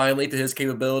finally to his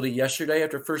capability yesterday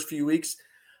after the first few weeks.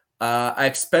 I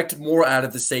expect more out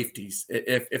of the safeties.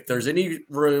 If there's any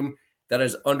room that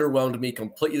has underwhelmed me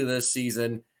completely this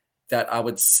season that I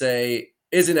would say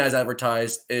isn't as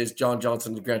advertised is John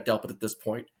Johnson and Grant Delpit at this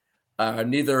point.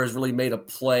 Neither has really made a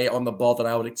play on the ball that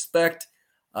I would expect.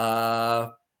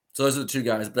 So those are the 2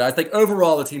 guys. But I think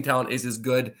overall the team talent is as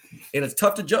good, and it's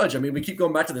tough to judge. I mean, we keep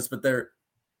going back to this, but they're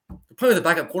playing the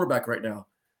backup quarterback right now.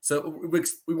 So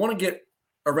we want to get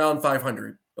around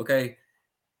 500, okay?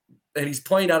 And he's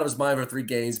playing out of his mind for 3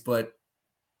 games, but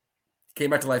came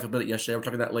back to life a bit yesterday. We're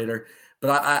talking that later.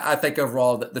 But I think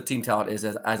overall the team talent is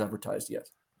as advertised,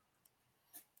 yes.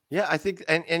 Yeah, I think,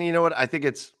 and you know what? I think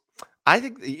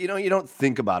you don't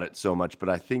think about it so much, but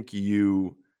I think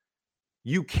you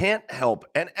can't help.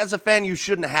 And as a fan, you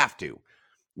shouldn't have to.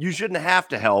 You shouldn't have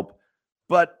to help,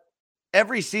 but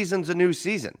every season's a new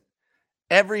season.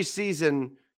 Every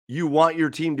season, you want your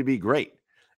team to be great.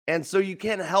 And so you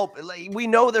can't help. We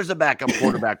know there's a backup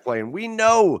quarterback playing. We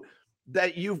know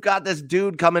that you've got this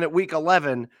dude coming at week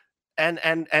 11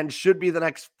 and should be the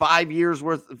next 5 years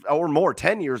worth or more,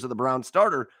 10 years of the Browns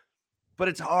starter. But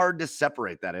it's hard to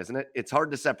separate that, isn't it? It's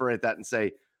hard to separate that and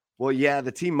say, well, yeah,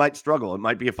 the team might struggle. It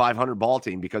might be a 500 ball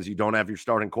team because you don't have your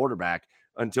starting quarterback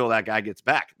until that guy gets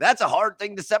back. That's a hard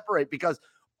thing to separate because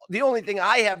the only thing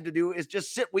I have to do is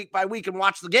just sit week by week and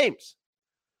watch the games.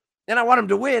 And I want them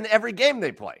to win every game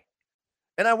they play.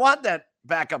 And I want that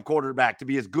backup quarterback to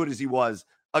be as good as he was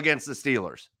against the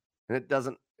Steelers. And it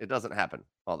doesn't happen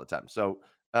all the time. So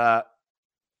how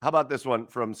about this one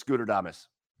from Scooter Damas?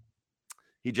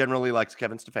 He generally likes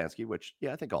Kevin Stefanski, which,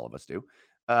 yeah, I think all of us do.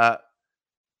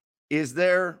 Is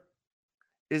there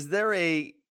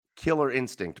a killer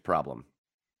instinct problem?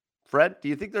 Fred, do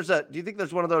you think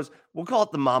there's one of those, we'll call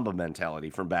it the Mamba mentality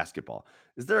from basketball.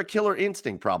 Is there a killer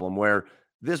instinct problem where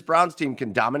this Browns team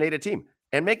can dominate a team?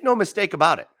 And make no mistake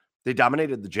about it. They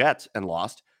dominated the Jets and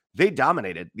lost. They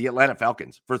dominated the Atlanta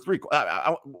Falcons for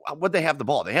would they have the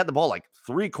ball? They had the ball like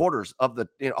 3/4 of a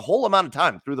whole amount of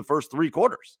time through the first 3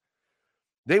 quarters.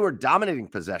 They were dominating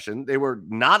possession. They were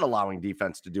not allowing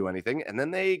defense to do anything. And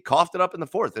then they coughed it up in the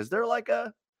fourth. Is there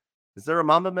a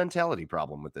Mamba mentality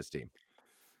problem with this team?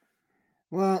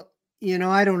 Well,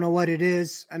 I don't know what it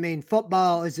is. I mean,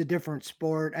 football is a different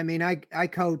sport. I mean, I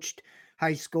coached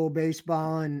high school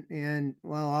baseball and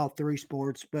all 3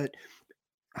 sports, but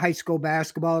high school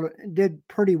basketball did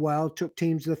pretty well, took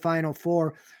teams to the Final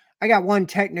Four. I got one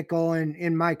technical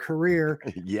in my career.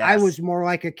 Yes. I was more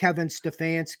like a Kevin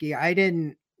Stefanski. I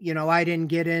didn't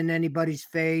get in anybody's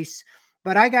face,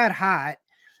 but I got hot.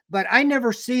 But I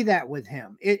never see that with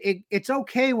him. It's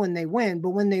okay when they win, but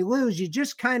when they lose, you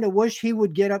just kind of wish he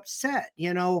would get upset,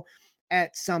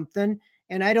 at something.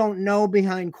 And I don't know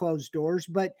behind closed doors,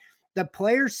 but the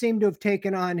players seem to have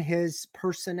taken on his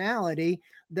personality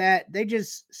that they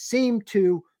just seem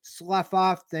to slough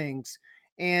off things.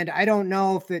 And I don't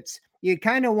know if it's, you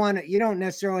kind of want to, you don't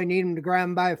necessarily need him to grab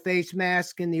him by a face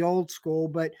mask in the old school,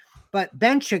 but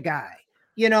bench a guy,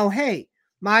 hey,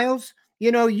 Miles,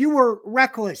 you were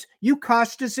reckless. You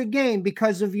cost us a game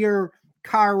because of your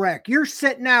car wreck. You're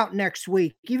sitting out next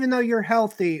week, even though you're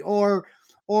healthy, or,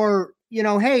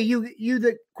 hey, you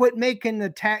that quit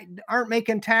making aren't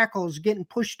making tackles, getting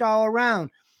pushed all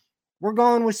around. We're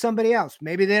going with somebody else.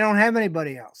 Maybe they don't have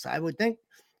anybody else. I would think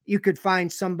you could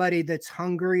find somebody that's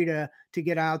hungry to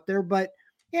get out there. But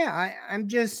yeah, I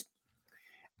just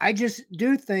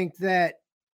do think that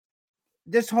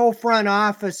this whole front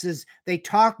office they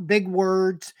talk big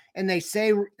words and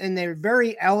they're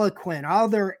very eloquent. All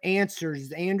their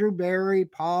answers, Andrew Berry,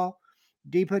 Paul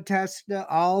DePodesta,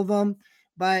 all of them.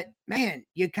 But man,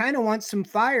 you kind of want some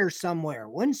fire somewhere.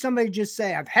 Wouldn't somebody just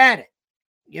say, I've had it,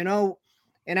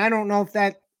 And I don't know if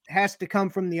that has to come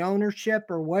from the ownership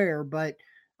or where, but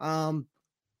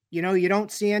you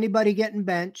don't see anybody getting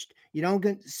benched. You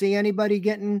don't see anybody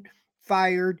getting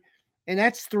fired. And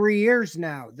that's 3 years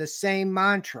now, the same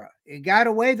mantra. It got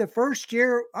away the first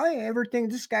year. Oh, yeah, everything,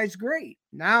 this guy's great.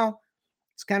 Now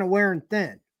it's kind of wearing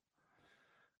thin.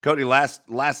 Cody, last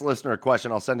listener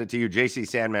question. I'll send it to you. JC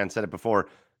Sandman said it before.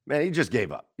 Man, he just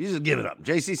gave up. You just give it up.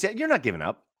 JC said, you're not giving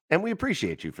up. And we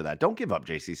appreciate you for that. Don't give up,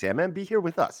 JC Sandman. Be here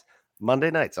with us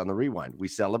Monday nights on the Rewind. We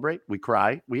celebrate, we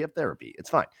cry, we have therapy. It's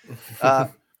fine.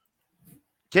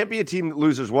 Can't be a team that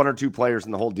loses 1 or 2 players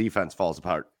and the whole defense falls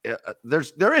apart.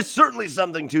 There is certainly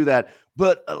something to that,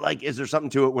 but is there something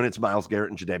to it when it's Myles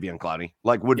Garrett and Jadeveon Clowney?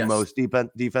 Would most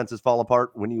defenses fall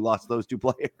apart when you lost those 2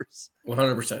 players?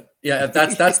 100%. Yeah,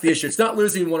 that's the issue. It's not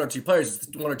losing 1 or 2 players.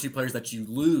 It's 1 or 2 players that you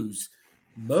lose.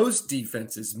 Most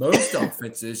defenses, most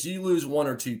offenses, you lose 1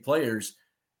 or 2 players.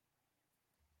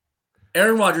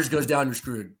 Aaron Rodgers goes down, you're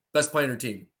screwed. Best player on your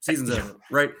team. Season's over,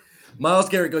 right? Myles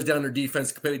Garrett goes down their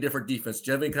defense, completely different defense.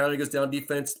 Jadeveon Clowney goes down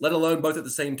defense, let alone both at the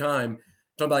same time.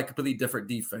 Talking about a completely different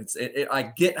defense. I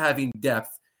get having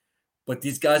depth, but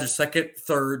these guys are second,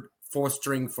 third, fourth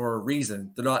string for a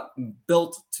reason. They're not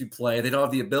built to play. They don't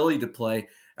have the ability to play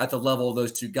at the level of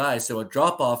those 2 guys. So a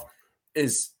drop-off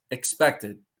is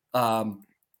expected.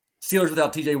 Steelers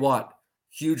without TJ Watt,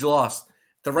 huge loss.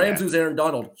 The Rams lose Aaron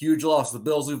Donald, huge loss. The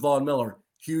Bills lose Von Miller,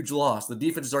 huge loss. The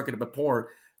defenses aren't going to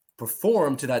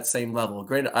perform to that same level.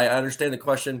 Granted, I understand the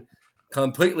question,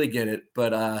 completely get it,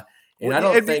 but I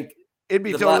don't think it'd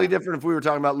be totally different if we were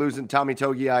talking about losing Tommy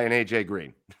Togiai and AJ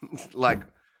Green,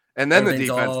 and then the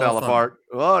defense fell apart.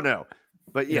 Oh no,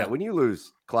 but yeah, when you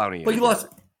lose Clowney, but you lost,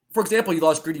 for example, you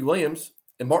lost Greedy Williams,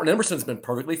 and Martin Emerson's been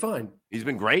perfectly fine. He's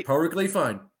been great, perfectly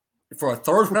fine for a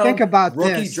third round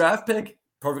rookie draft pick.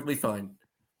 Perfectly fine.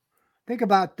 Think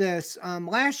about this.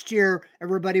 Last year,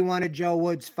 everybody wanted Joe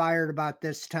Woods fired about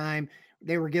this time.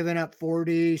 They were giving up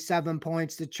 47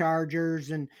 points to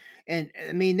Chargers. And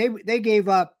I mean, they gave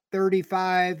up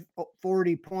 35,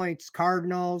 40 points,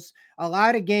 Cardinals, a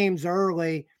lot of games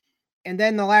early. And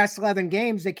then the last 11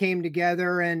 games, they came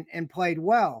together and played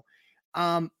well.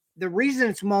 The reason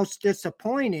it's most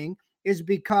disappointing is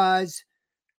because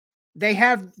they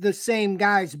have the same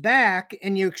guys back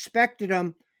and you expected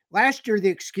them. Last year, the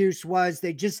excuse was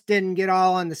they just didn't get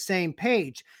all on the same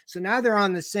page. So now they're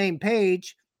on the same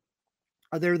page,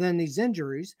 other than these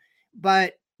injuries,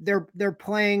 but they're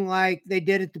playing like they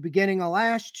did at the beginning of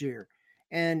last year.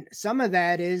 And some of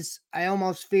that is, I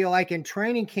almost feel like in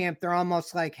training camp, they're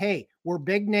almost like, hey, we're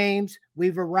big names.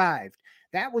 We've arrived.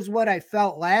 That was what I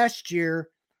felt last year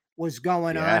was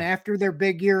going on after their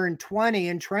big year in 20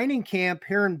 in training camp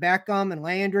here in Beckham and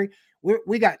Landry.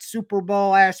 We got Super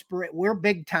Bowl aspirate. We're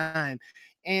big time.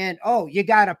 And, you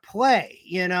got to play,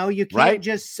 you can't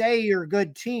just say you're a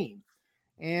good team.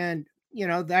 And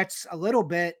that's a little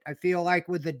bit, I feel like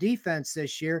with the defense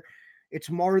this year, it's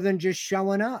more than just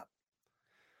showing up.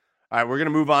 All right, we're going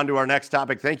to move on to our next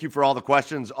topic. Thank you for all the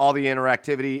questions, all the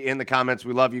interactivity in the comments.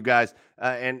 We love you guys.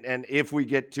 And if we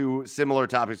get to similar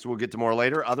topics, we'll get to more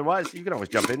later. Otherwise, you can always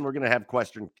jump in. We're going to have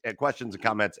questions and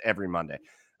comments every Monday.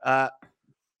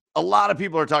 A lot of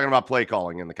people are talking about play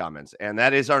calling in the comments, and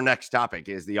that is our next topic,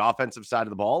 is the offensive side of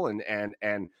the ball. And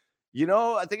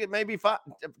I think it may be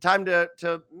time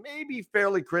to maybe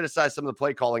fairly criticize some of the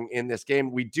play calling in this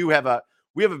game. We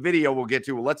have a video we'll get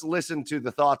to. Let's listen to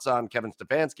the thoughts on Kevin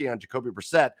Stefanski, on Jacoby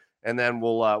Brissett, and then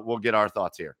we'll get our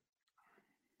thoughts here.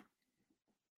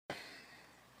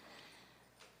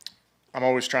 I'm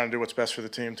always trying to do what's best for the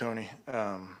team, Tony.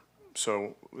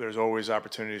 So there's always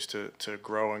opportunities to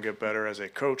grow and get better as a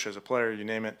coach, as a player, you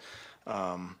name it.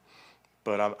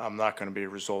 But I'm not going to be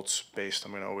results based.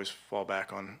 I'm going to always fall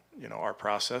back on our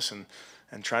process and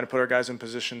trying to put our guys in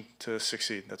position to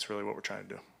succeed. That's really what we're trying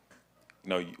to do.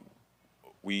 No,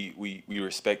 we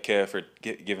respect Kev for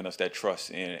giving us that trust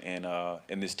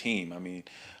in this team. I mean,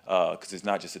 because it's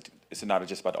not just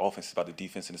about the offense, it's about the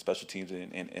defense and the special teams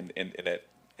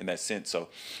in that sense. So,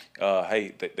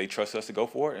 hey, they trust us to go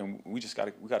for it, and we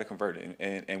got to convert it,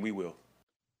 and we will.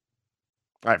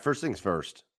 All right, first things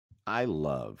first. I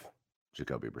love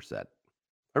Jacoby Brissett.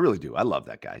 I really do. I love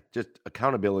that guy. Just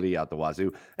accountability out the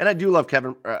wazoo. And I do love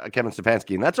Kevin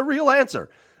Stefanski, and that's a real answer.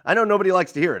 I know nobody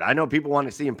likes to hear it. I know people want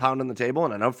to see him pound on the table,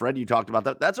 and I know, Fred, you talked about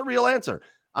that. That's a real answer.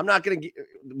 I'm not going to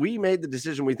 – we made the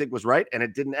decision we think was right, and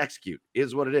it didn't execute,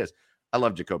 is what it is. I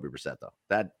love Jacoby Brissett, though.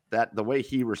 That the way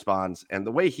he responds and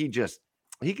the way he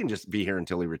can just be here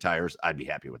until he retires, I'd be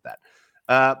happy with that.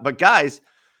 But, guys,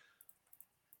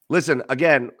 listen,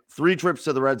 again, 3 trips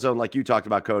to the red zone, like you talked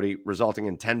about, Cody, resulting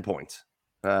in 10 points.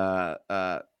 Do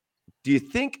you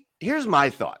think – here's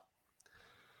my thought.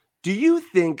 Do you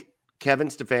think Kevin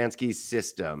Stefanski's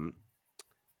system,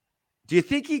 do you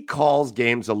think he calls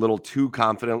games a little too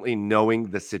confidently,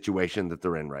 knowing the situation that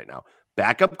they're in right now?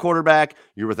 Backup quarterback,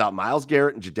 you're without Myles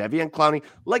Garrett and Jadeveon Clowney.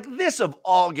 Like, this of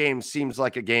all games seems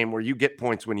like a game where you get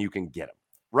points when you can get them,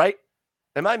 right?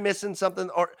 Am I missing something?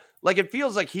 Or like, it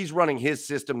feels like he's running his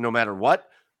system no matter what.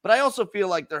 But I also feel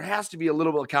like there has to be a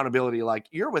little bit of accountability. Like,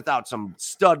 you're without some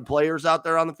stud players out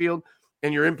there on the field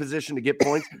and you're in position to get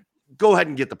points. Go ahead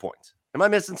and get the points. Am I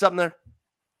missing something there?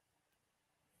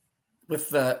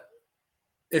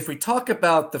 If we talk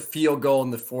about the field goal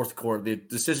in the fourth quarter, the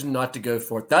decision not to go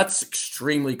for it, that's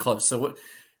extremely close. So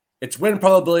it's win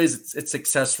probabilities, it's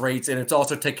success rates, and it's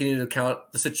also taking into account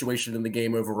the situation in the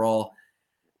game overall.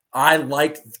 I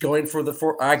like going for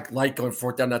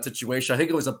it down that situation. I think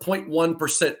it was a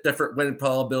 0.1% different win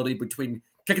probability between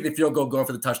kicking the field goal, going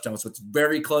for the touchdown. So it's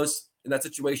very close in that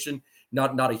situation.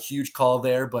 Not a huge call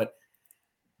there, but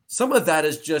some of that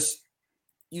is just,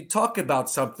 you talk about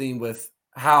something with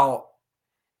how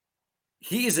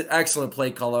he is an excellent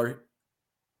play caller.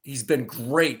 He's been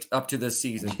great up to this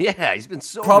season. Yeah, he's been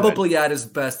so probably good. At his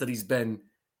best that he's been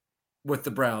with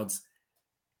the Browns.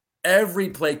 Every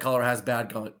play caller has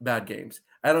bad games.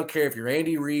 I don't care if you're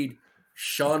Andy Reid,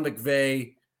 Sean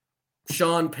McVay,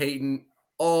 Sean Payton,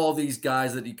 all these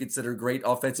guys that you consider great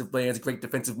offensive minds, great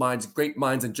defensive minds, great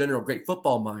minds in general, great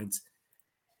football minds.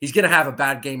 He's going to have a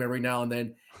bad game every now and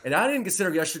then. And I didn't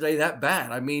consider yesterday that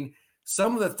bad. I mean,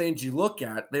 some of the things you look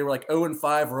at, they were like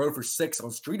 0-5 or 0-6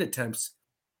 on street attempts.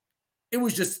 It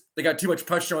was just they got too much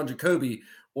pressure on Jacoby,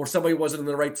 or somebody wasn't in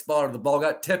the right spot, or the ball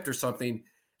got tipped or something.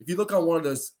 If you look on one of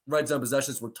those red zone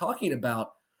possessions we're talking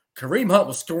about, Kareem Hunt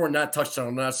was scoring that touchdown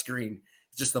on that screen.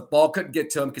 It's just the ball couldn't get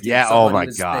to him because oh my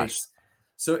gosh. Face.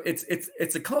 So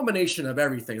it's a combination of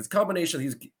everything. It's a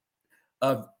combination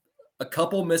of a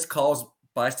couple missed calls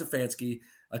by Stefanski,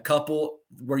 a couple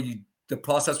where the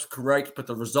process was correct, but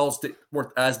the results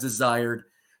weren't as desired.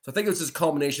 So I think it was just a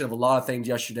culmination of a lot of things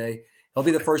yesterday. He'll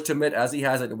be the first to admit, as he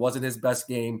has it wasn't his best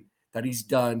game that he's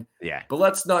done. Yeah. But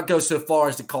let's not go so far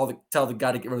as to tell the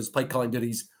guy to get rid of his play calling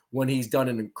duties when he's done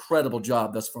an incredible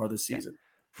job thus far this season.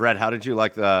 Fred, how did you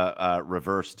like the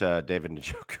reverse to David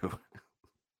Njoku?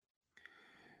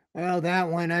 Well, that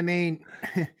one, I mean,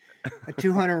 a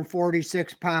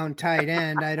 246-pound tight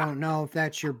end, I don't know if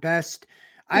that's your best.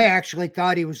 I actually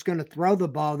thought he was going to throw the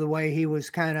ball the way he was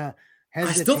kind of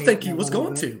hesitating. I still think he was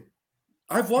going to.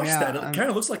 I've watched that. It kind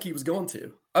of looks like he was going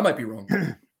to. I might be wrong.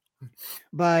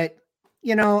 But,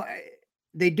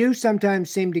 they do sometimes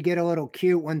seem to get a little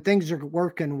cute when things are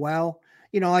working well.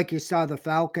 Like you saw the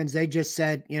Falcons, they just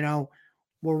said,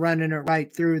 we're running it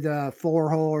right through the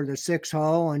 4-hole or the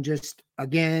 6-hole and just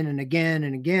again and again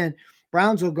and again.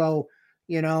 Browns will go,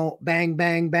 bang,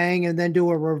 bang, bang, and then do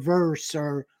a reverse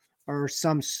or or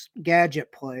some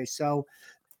gadget play. So,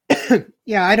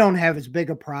 yeah, I don't have as big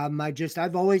a problem.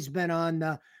 I've always been on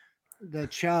the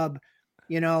Chubb,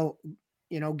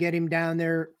 get him down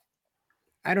there.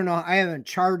 I don't know. I haven't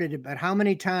charted it, but how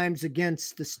many times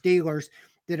against the Steelers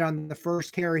did on the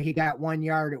first carry he got 1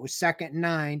 yard? It was 2nd and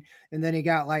 9, and then he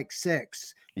got like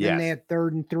 6. Yes. Then they had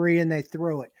 3rd and 3, and they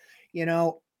threw it.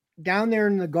 Down there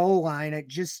in the goal line,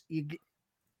 just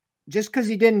because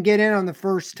he didn't get in on the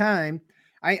first time,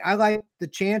 I like the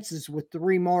chances with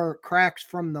 3 more cracks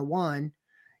from the one.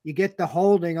 You get the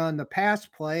holding on the pass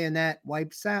play, and that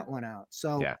wipes that one out.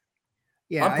 So,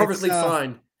 yeah, I'm perfectly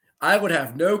fine. I would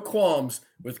have no qualms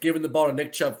with giving the ball to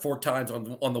Nick Chubb 4 times on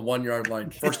the 1 yard line.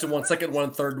 1st and 1, 2nd and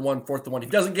 1, 3rd and 1, 4th and 1. If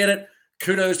he doesn't get it,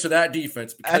 kudos to that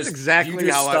defense, because that's exactly you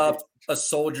just how stopped a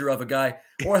soldier of a guy.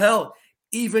 Or hell,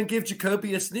 even give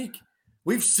Jacoby a sneak.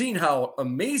 We've seen how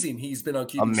amazing he's been on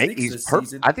keeping sneaks this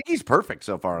season. I think he's perfect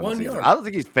so far in the season. I don't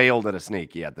think he's failed at a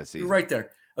sneak yet this season. You're right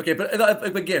there. Okay, but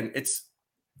again, it's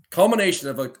culmination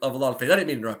of a lot of things. I didn't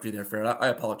mean to interrupt you there, Farron. I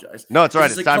apologize. No, it's all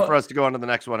right. It's time for us to go on to the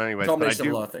next one anyway. Culmination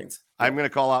of a lot of things. I'm going to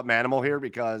call out Manimal here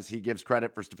because he gives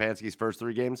credit for Stefanski's first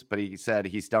 3 games, but he said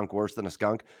he stunk worse than a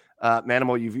skunk.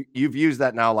 Manimal, you've used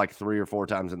that now like 3 or 4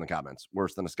 times in the comments.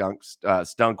 Worse than a skunk.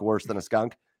 Stunk worse than a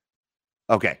skunk.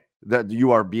 Okay.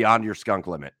 You are beyond your skunk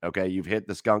limit. Okay. You've hit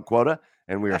the skunk quota,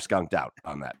 and we are skunked out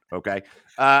on that. Okay.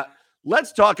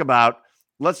 Let's talk about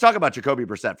Jacoby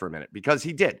Brissett for a minute, because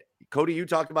he did. Cody, you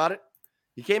talked about it.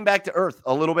 He came back to earth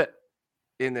a little bit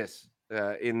in this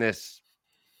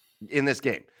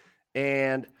game.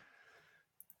 And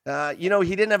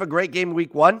he didn't have a great game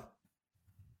week 1,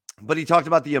 but he talked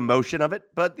about the emotion of it.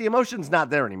 But the emotion's not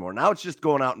there anymore. Now it's just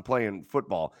going out and playing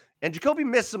football. And Jacoby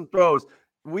missed some throws.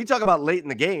 We talk about late in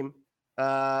the game.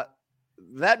 That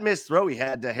missed throw he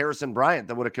had to Harrison Bryant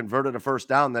that would have converted a first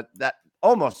down that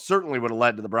almost certainly would have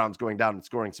led to the Browns going down and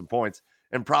scoring some points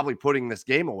and probably putting this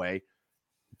game away.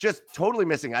 Just totally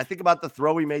missing. I think about the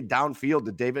throw he made downfield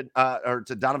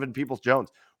to Donovan Peoples-Jones,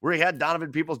 where he had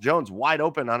Donovan Peoples-Jones wide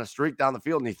open on a streak down the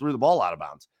field, and he threw the ball out of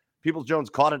bounds. Peoples-Jones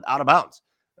caught it out of bounds.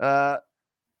 Are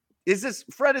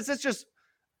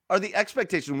the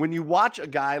expectations when you watch a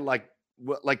guy like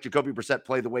Jacoby Brissett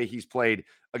play the way he's played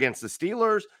against the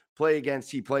Steelers, play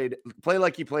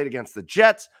like he played against the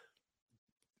Jets,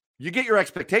 you get your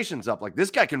expectations up. Like,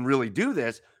 this guy can really do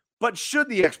this. But should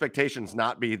the expectations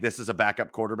not be this is a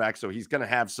backup quarterback, so he's going to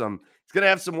have some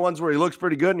ones where he looks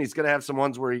pretty good, and he's going to have some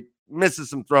ones where he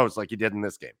misses some throws like he did in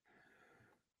this game?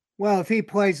 Well, if he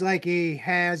plays like he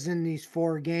has in these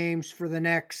 4 games for the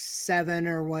next 7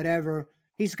 or whatever,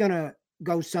 he's going to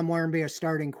go somewhere and be a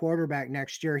starting quarterback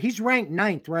next year. He's ranked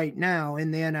 9th right now in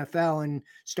the NFL in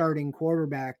starting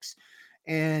quarterbacks.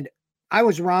 And I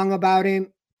was wrong about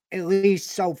him, at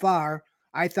least so far.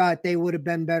 I thought they would have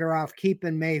been better off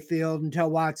keeping Mayfield until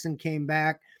Watson came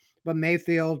back. But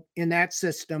Mayfield in that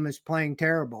system is playing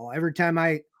terrible. Every time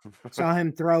I saw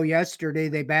him throw yesterday,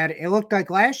 they batted. It looked like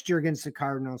last year against the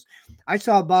Cardinals. I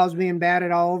saw balls being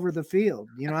batted all over the field.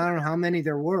 I don't know how many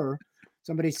there were.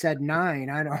 Somebody said 9.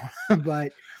 I don't know.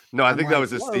 But no, I think that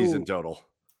was his season total.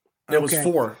 It was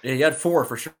 4. Yeah, he had 4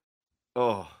 for sure.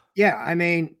 Oh. Yeah, I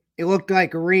mean, it looked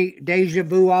like deja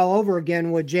vu all over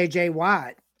again with J.J.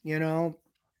 Watt,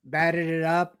 batted it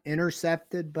up,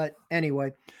 intercepted. But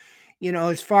anyway,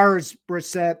 as far as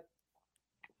Brissett,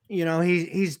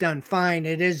 he's done fine.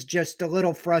 It is just a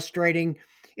little frustrating.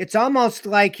 It's almost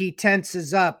like he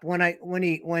tenses up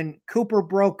when Cooper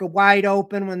broke a wide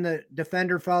open when the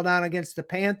defender fell down against the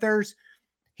Panthers.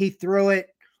 He threw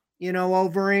it,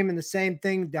 over him, and the same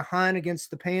thing to Hunt against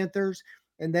the Panthers.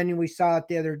 And then we saw it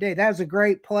the other day. That was a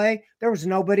great play. There was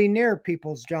nobody near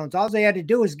Peoples-Jones. All they had to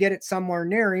do was get it somewhere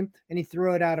near him, and he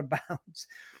threw it out of bounds.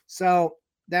 So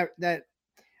that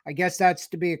I guess that's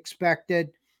to be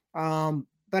expected.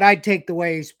 But I'd take the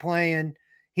way he's playing.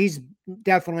 He's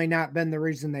definitely not been the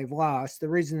reason they've lost. The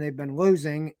reason they've been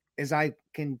losing is I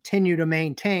continue to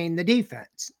maintain the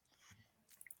defense.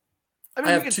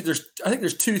 I think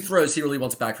there's 2 throws he really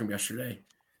wants back from yesterday.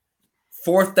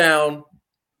 4th down.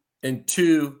 And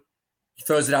 2, he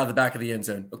throws it out of the back of the end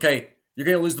zone. Okay, you're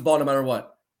going to lose the ball no matter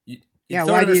what. You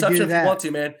throw an interception if you want to,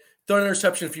 man. Throw an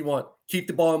interception if you want. Keep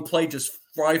the ball in play. Just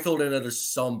rifle it under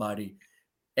somebody.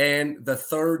 And the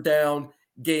 3rd down,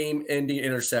 game-ending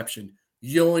interception.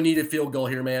 You only need a field goal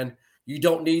here, man. You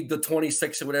don't need the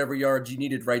 26 or whatever yards you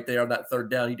needed right there on that 3rd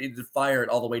down. You needed to fire it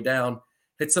all the way down.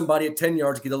 Hit somebody at 10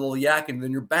 yards, get a little yak, and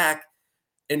then you're back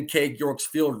in Cade York's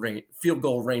field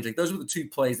goal range. Like, those were the 2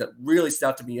 plays that really stood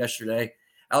out to me yesterday,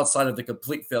 outside of the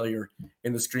complete failure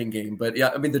in the screen game. But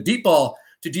yeah, I mean, the deep ball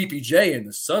to DPJ in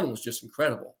the sun was just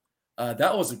incredible.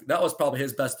 That was probably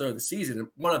his best throw of the season,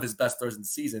 one of his best throws in the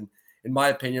season, in my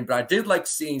opinion. But I did like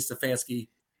seeing Stefanski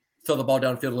throw the ball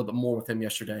downfield a little bit more with him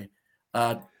yesterday.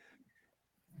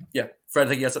 Yeah, Fred, I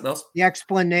think you had something else? The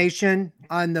explanation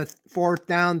on the 4th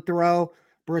down throw,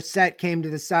 Brissett came to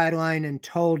the sideline and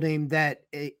told him that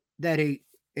it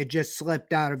just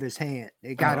slipped out of his hand.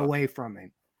 It got away from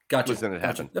him. Gotcha. Listen, it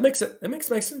happened. That makes sense. It makes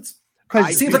sense.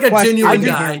 He seems like a genuine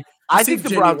guy. I think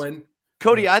the Browns,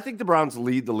 Cody, I think the Browns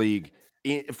lead the league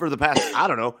for the past,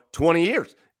 20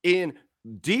 years in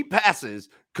deep passes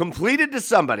completed to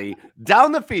somebody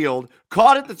down the field,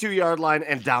 caught at the 2-yard line,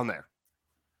 and down there.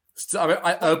 So,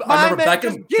 I remember Beckham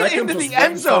into was the right end in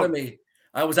front zone. of me.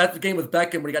 I was at the game with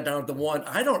Beckham when he got down at the 1.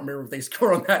 I don't remember if they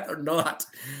scored on that or not.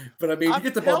 But, I mean, you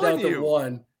get the ball down at the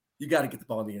 1, you got to get the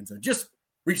ball in the end zone. Just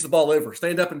reach the ball over,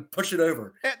 stand up and push it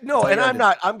over. No, and I'm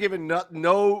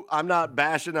not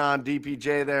bashing on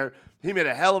DPJ there. He made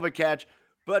a hell of a catch.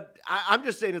 But I'm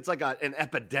just saying it's like an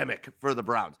epidemic for the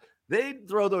Browns. They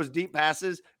throw those deep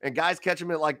passes, and guys catch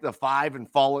them at like the 5 and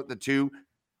fall at the 2.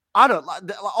 All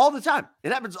the time.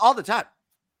 It happens all the time.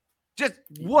 Just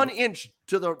 1 inch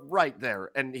to the right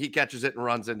there, and he catches it and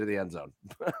runs into the end zone.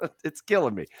 It's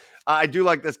killing me. I do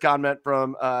like this comment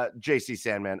from JC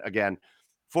Sandman. Again,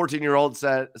 14-year-old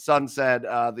son said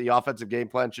the offensive game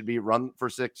plan should be run for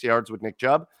 6 yards with Nick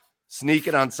Chubb, sneak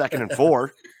it on 2nd and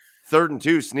 4, 3rd and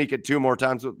 2, sneak it 2 more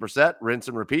times with Brissett, rinse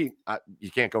and repeat.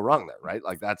 You can't go wrong there, right?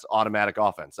 Like, that's automatic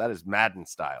offense. That is Madden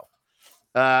style.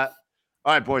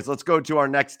 All right, boys, let's go to our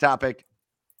next topic.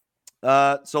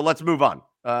 So let's move on.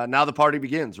 Now the party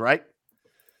begins, right?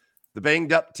 The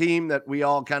banged up team that we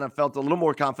all kind of felt a little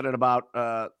more confident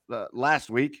about last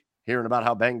week, hearing about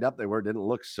how banged up they were, didn't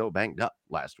look so banged up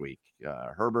last week.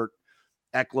 Herbert,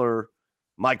 Eckler,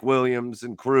 Mike Williams,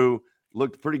 and crew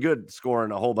looked pretty good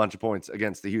scoring a whole bunch of points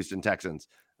against the Houston Texans.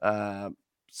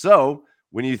 So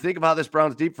when you think about this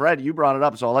Browns deep, Fred, you brought it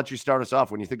up, so I'll let you start us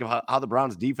off. When you think of how the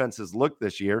Browns defense has looked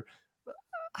this year,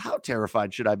 how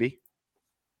terrified should I be?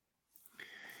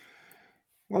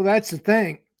 Well, that's the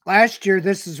thing. Last year,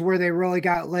 this is where they really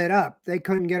got lit up. They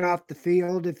couldn't get off the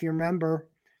field, if you remember.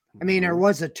 I mean, there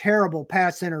was a terrible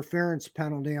pass interference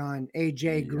penalty on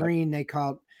A.J. Green, they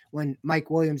called, when Mike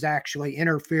Williams actually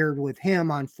interfered with him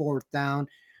on 4th down.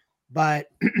 But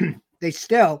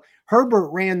Herbert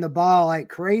ran the ball like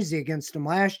crazy against him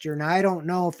last year. Now, I don't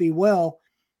know if he will,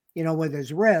 with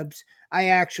his ribs. I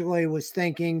actually was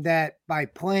thinking that by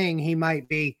playing, he might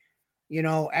be,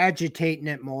 agitating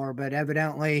it more, but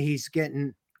evidently he's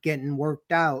getting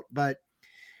worked out. But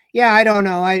yeah, I don't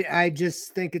know. I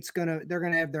just think they're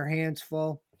going to have their hands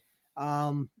full.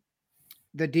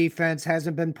 The defense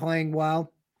hasn't been playing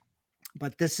well,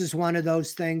 but this is one of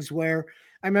those things where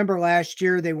I remember last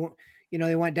year they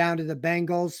went down to the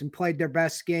Bengals and played their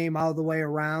best game all the way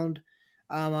around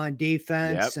on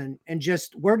defense. Yep. And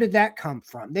just, where did that come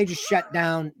from? They just shut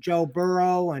down Joe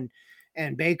Burrow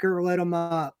and Baker lit them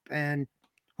up, and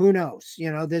who knows,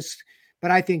 but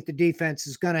I think the defense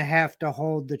is going to have to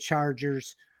hold the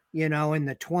Chargers, in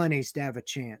the 20s to have a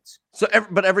chance. So,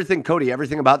 but everything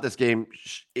about this game,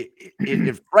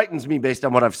 it frightens me based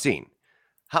on what I've seen.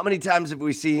 How many times have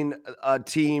we seen a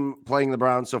team playing the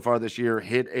Browns so far this year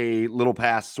hit a little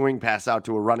swing pass out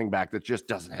to a running back that just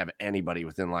doesn't have anybody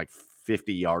within like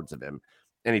 50 yards of him?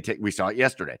 And we saw it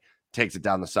yesterday, takes it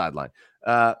down the sideline.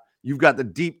 You've got the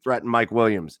deep threat in Mike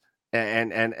Williams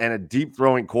and a deep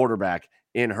throwing quarterback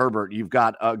in Herbert. You've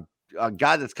got a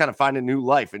guy that's kind of finding new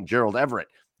life in Gerald Everett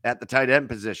at the tight end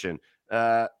position.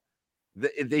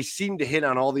 They seem to hit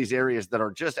on all these areas that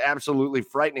are just absolutely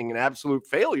frightening and absolute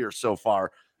failures so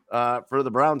far for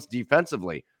the Browns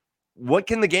defensively. What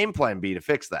can the game plan be to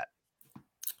fix that?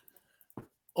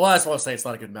 Well, I just want to say it's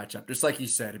not a good matchup. Just like you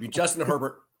said, I mean, Justin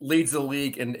Herbert leads the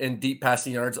league in deep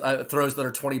passing yards, throws that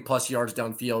are 20-plus yards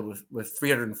downfield with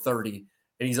 330,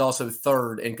 and he's also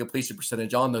 3rd in completion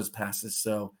percentage on those passes.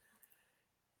 So,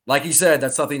 like you said,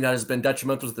 that's something that has been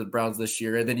detrimental to the Browns this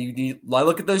year. And then I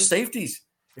look at those safeties.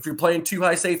 If you're playing 2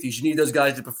 high safeties, you need those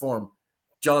guys to perform.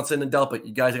 Johnson and Delpit,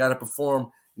 you guys got to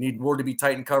perform. You need Ward to be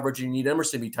tight in coverage, and you need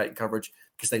Emerson to be tight in coverage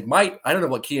because they might. I don't know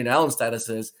what Keenan Allen's status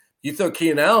is. You throw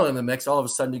Keenan Allen in the mix, all of a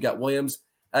sudden you got Williams,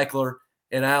 Eckler,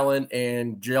 and Allen,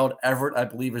 and Gerald Everett, I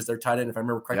believe, is their tight end, if I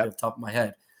remember correctly off the top of my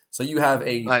head. So you have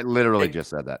I literally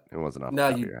just said that. It wasn't off. No,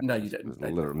 you didn't.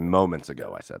 Literally moments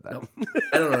ago, I said that. No,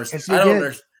 I don't understand. Yes, I don't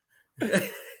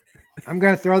understand. I'm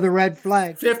going to throw the red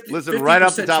flag. 50, listen, right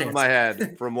off the top of my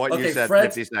head from what you said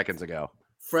 50 seconds ago.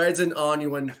 Fred's an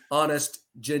honest,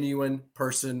 genuine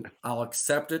person. I'll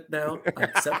accept it now. I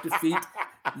accept defeat.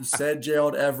 You said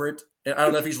Gerald Everett. I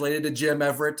don't know if he's related to Jim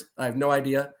Everett. I have no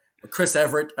idea. Chris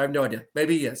Everett. I have no idea.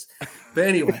 Maybe he is. But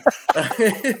anyway.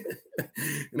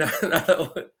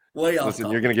 Way off.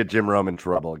 Listen, you're going to get Jim Rome in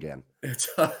trouble again. It's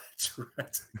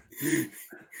right.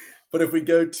 But if we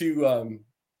go to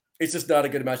it's just not a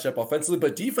good matchup offensively.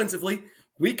 But defensively,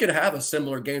 we could have a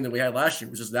similar game that we had last year,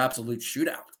 which is an absolute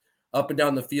shootout. Up and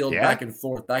down the field, back and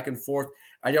forth, back and forth.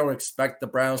 I don't expect the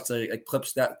Browns to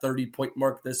eclipse that 30-point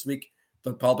mark this week.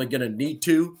 They're probably going to need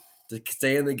to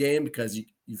stay in the game because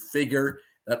you figure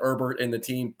that Herbert and the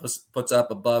team puts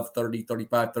up above 30,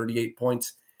 35, 38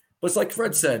 points. But it's like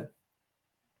Fred said,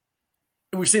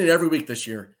 and we've seen it every week this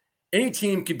year. Any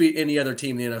team could beat any other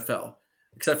team in the NFL,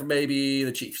 except for maybe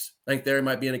the Chiefs. I think they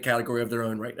might be in a category of their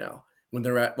own right now when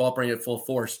they're operating at full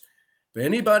force. But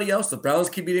anybody else, the Browns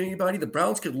could beat anybody. The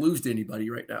Browns could lose to anybody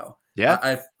right now.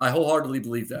 Yeah. I wholeheartely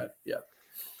believe that. Yeah.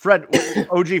 Fred,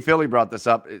 OG Philly brought this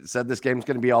up. It said this game's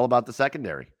going to be all about the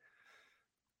secondary.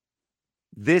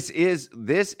 This is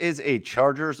a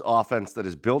Chargers offense that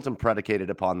is built and predicated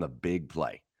upon the big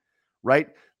play, right?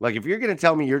 Like if you're going to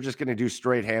tell me you're just going to do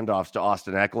straight handoffs to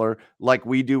Austin Eckler like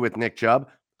we do with Nick Chubb,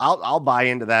 I'll buy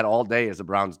into that all day as a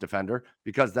Browns defender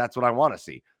because that's what I want to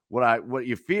see. What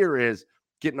you fear is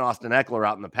getting Austin Eckler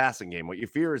out in the passing game. What you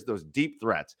fear is those deep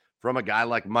threats from a guy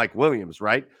like Mike Williams,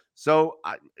 right? So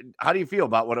how do you feel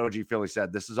about what OG Philly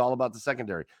said? This is all about the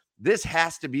secondary. This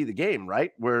has to be the game,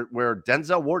 right? Where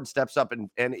Denzel Ward steps up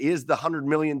and is the $100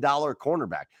 million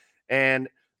cornerback. And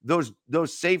those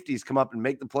safeties come up and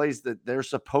make the plays that they're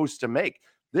supposed to make.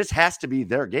 This has to be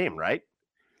their game, right?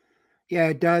 Yeah,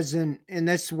 it does. And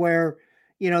that's where,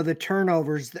 the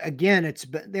turnovers, again,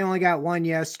 they only got one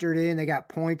yesterday and they got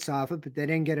points off it, but they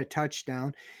didn't get a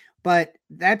touchdown. But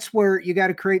that's where you got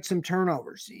to create some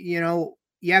turnovers. You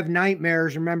have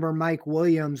nightmares. Remember Mike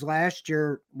Williams last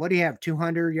year, what do you have,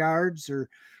 200 yards or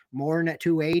more than at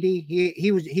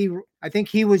 280? I think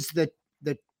he was the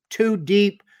two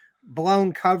deep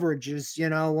blown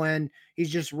coverages, when he's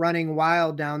just running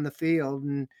wild down the field,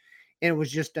 and it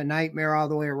was just a nightmare all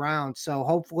the way around. So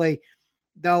hopefully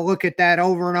they'll look at that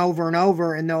over and over and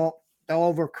over, and they'll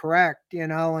overcorrect,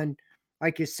 and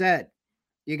like you said,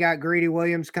 you got Greedy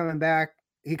Williams coming back.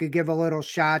 He could give a little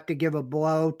shot to give a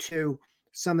blow to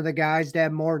some of the guys to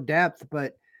have more depth,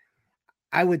 but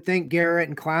I would think Garrett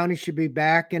and Clowney should be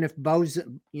back. And if Bose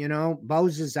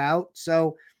is out.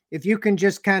 So if you can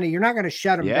just you're not going to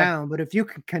shut them down, but if you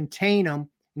can contain them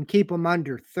and keep them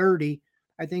under 30,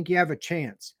 I think you have a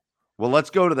chance. Well, let's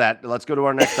go to that. Let's go to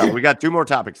our next topic. We got two more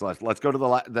topics left. Let's go to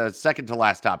the second to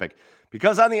last topic,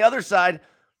 because on the other side,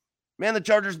 man, the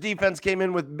Chargers defense came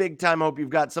in with big time hope. You've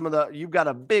got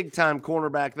a big time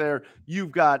cornerback there.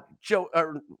 You've got Joey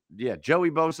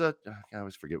Bosa. I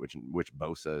always forget which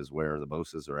Bosa is where. The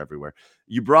Bosas are everywhere.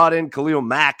 You brought in Khalil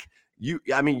Mack. They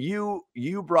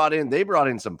brought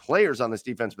in some players on this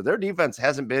defense, but their defense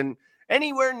hasn't been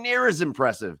anywhere near as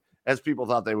impressive as people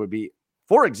thought they would be.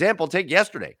 For example, take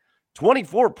yesterday,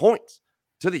 24 points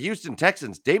to the Houston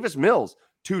Texans. Davis Mills,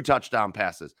 2 touchdown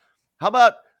passes. How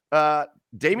about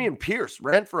Dameon Pierce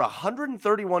ran for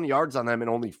 131 yards on them and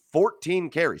only 14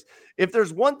 carries. If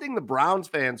there's one thing the Browns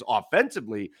fans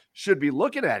offensively should be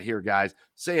looking at here, guys,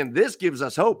 saying this gives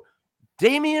us hope,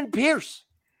 Dameon Pierce,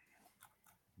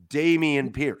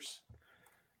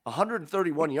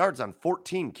 131 yards on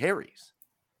 14 carries.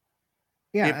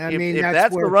 Yeah, if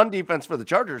that's the run defense for the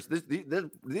Chargers,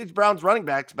 these Browns running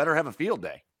backs better have a field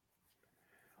day.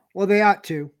 Well, they ought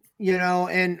to,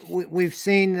 and we've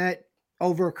seen that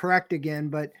overcorrect again,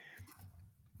 but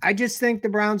I just think the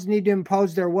Browns need to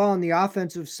impose their will on the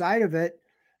offensive side of it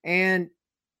and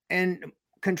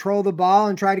control the ball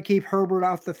and try to keep Herbert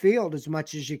off the field as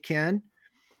much as you can.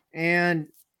 And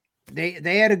they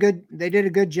did a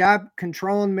good job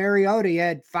controlling Mariota. He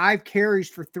had 5 carries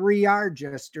for 3 yards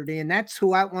yesterday, and that's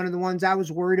one of the ones I was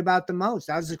worried about the most.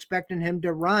 I was expecting him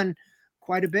to run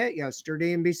quite a bit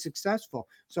yesterday and be successful.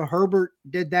 So Herbert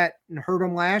did that and hurt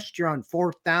him last year on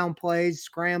 4th down plays,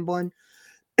 scrambling.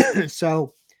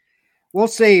 So we'll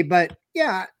see. But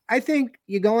yeah, I think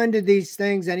you go into these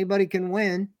things, anybody can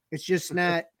win. It's just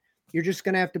not, you're just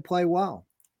going to have to play well.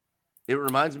 It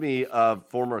reminds me of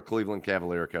former Cleveland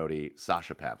Cavalier Cody,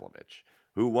 Sasha Pavlovich,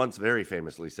 who once very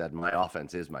famously said, "My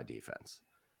offense is my defense,"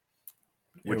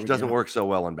 which doesn't work so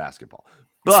well in basketball.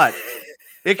 But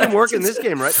it can work in this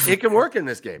game, right? It can work in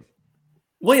this game.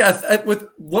 Well, yeah, with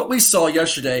what we saw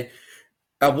yesterday,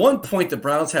 at one point the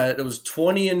Browns it was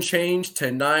 20 and change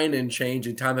to 9 and change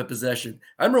in time of possession.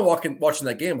 I remember watching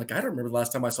that game. Like, I don't remember the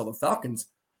last time I saw the Falcons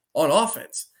on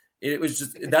offense. It was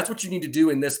just, that's what you need to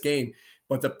do in this game.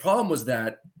 But the problem was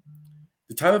that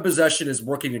the time of possession is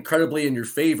working incredibly in your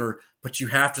favor, but you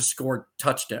have to score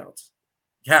touchdowns.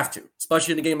 You have to,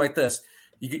 especially in a game like this.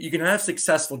 You can have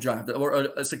successful drive or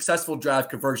a successful drive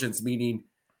conversions, meaning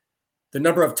the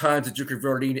number of times that you're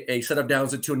converting a set of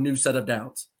downs into a new set of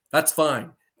downs. That's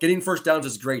fine. Getting first downs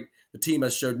is great. The team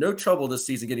has showed no trouble this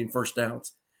season getting first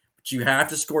downs. But you have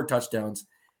to score touchdowns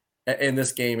in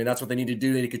this game, and that's what they need to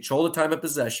do. They need to control the time of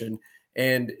possession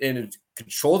and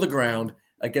control the ground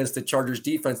against the Chargers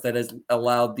defense that has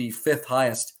allowed the 5th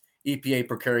highest EPA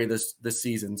per carry this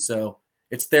season. So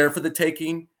it's there for the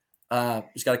taking.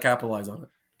 Just got to capitalize on it.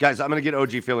 Guys, I'm going to get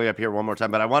OG Philly up here one more time,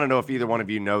 but I want to know if either one of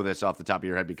you know this off the top of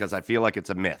your head because I feel like it's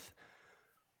a myth.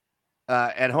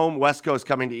 At home, West Coast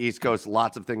coming to East Coast,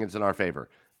 lots of things in our favor.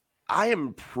 I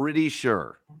am pretty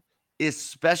sure,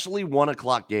 especially 1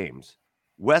 o'clock games,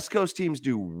 West Coast teams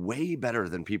do way better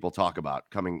than people talk about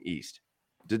coming East.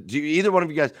 Do either one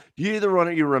of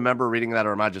you remember reading that,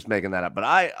 or am I just making that up? But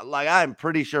I'm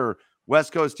pretty sure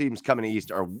West Coast teams coming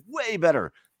East are way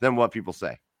better than what people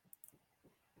say.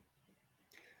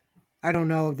 I don't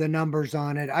know the numbers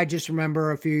on it. I just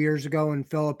remember a few years ago when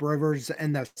Phillip Rivers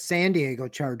and the San Diego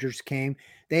Chargers came,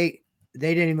 they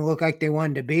didn't even look like they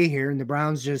wanted to be here, and the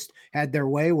Browns just had their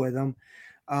way with them.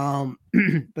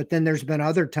 But then there's been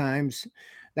other times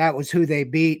that was who they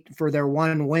beat for their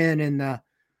one win in the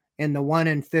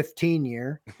 1-15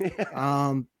 year.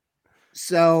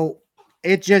 So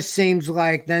it just seems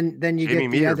like then you Jimmy get the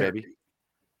Meter, other. baby.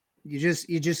 You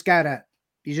just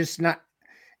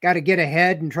gotta get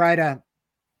ahead and try to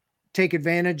take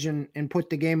advantage and put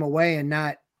the game away and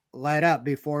not let up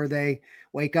before they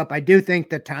wake up. I do think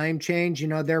the time change,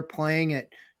 they're playing at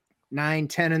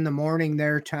 9-10 in the morning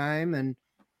their time and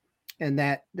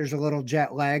that there's a little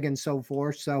jet lag and so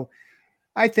forth. So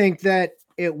I think that's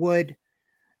a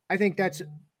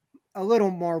little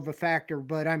more of a factor,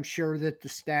 but I'm sure that the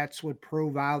stats would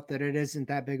prove out that it isn't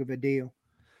that big of a deal.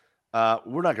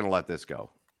 We're not going to let this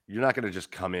go. You're not going to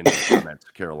just come into the comments,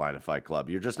 Carolina Fight Club.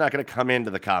 You're just not going to come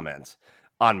into the comments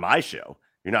on my show.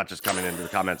 You're not just coming into the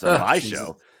comments on my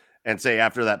show and say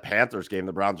after that Panthers game,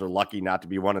 the Browns are lucky not to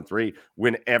be 1-3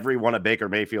 when every one of Baker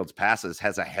Mayfield's passes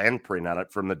has a handprint on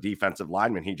it from the defensive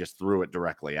lineman he just threw it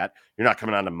directly at. You're not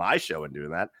coming onto my show and doing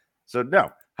that. So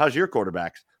no, how's your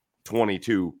quarterback's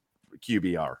 22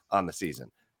 QBR on the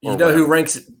season? You know who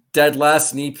ranks dead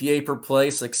last in EPA per play,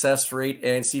 success rate,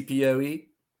 and CPOE?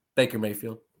 Baker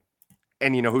Mayfield.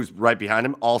 And you know who's right behind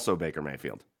him? Also Baker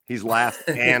Mayfield. He's last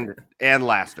and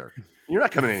laster. You're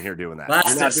not coming in here doing that.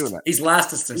 Lastest. You're not doing that. He's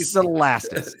lastest. He's the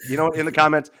lastest. In the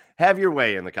comments, have your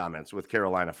way in the comments with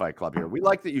Carolina Fight Club here. We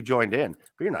like that you joined in,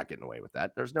 but you're not getting away with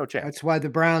that. There's no chance. That's why the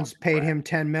Browns paid him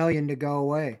 $10 million to go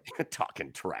away.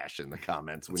 Talking trash in the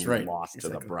comments when That's you lost to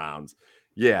the Browns.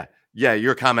 Yeah,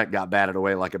 your comment got batted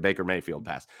away like a Baker Mayfield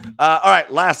pass. All right,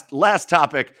 last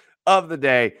topic of the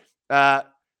day.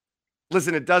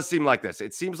 Listen, it does seem like this.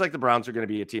 It seems like the Browns are going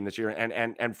to be a team this year.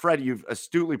 And Fred, you've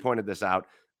astutely pointed this out.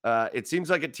 It seems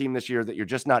like a team this year that you're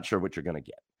just not sure what you're going to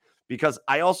get. Because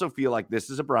I also feel like this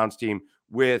is a Browns team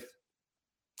with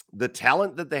the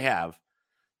talent that they have.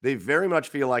 They very much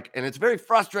feel like, and it's very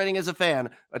frustrating as a fan,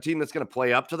 a team that's going to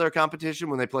play up to their competition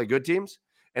when they play good teams,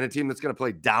 and a team that's going to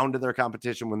play down to their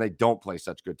competition when they don't play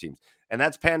such good teams. And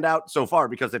that's panned out so far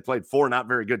because they played 4 not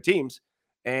very good teams,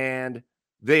 and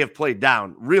they have played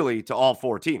down really to all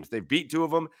 4 teams. They've beat 2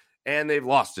 of them, and they've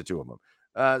lost to 2 of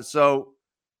them. So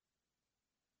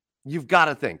you've got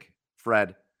to think,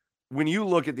 Fred, when you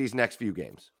look at these next few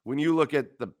games, when you look at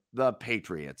the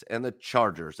Patriots and the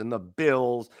Chargers and the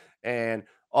Bills and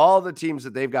all the teams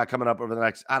that they've got coming up over the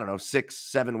next,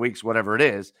 6-7 weeks, whatever it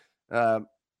is,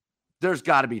 there's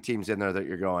got to be teams in there that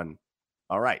you're going,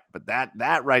 all right, but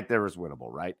that right there is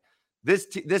winnable, right?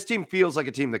 This team feels like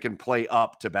a team that can play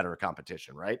up to better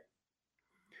competition, right?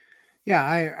 Yeah,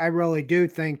 I really do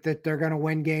think that they're going to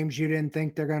win games you didn't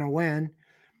think they're going to win,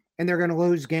 and they're going to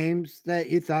lose games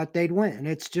that you thought they'd win.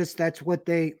 It's just that's what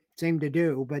they seem to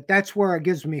do. But that's where it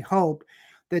gives me hope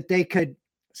that they could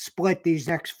split these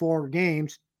next 4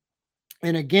 games.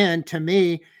 And again, to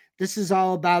me, this is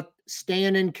all about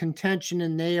staying in contention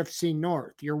in the AFC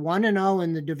North. You're 1-0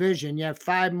 in the division. You have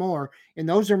 5 more, and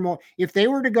those are more. If they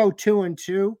were to go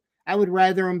 2-2, I would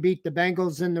rather them beat the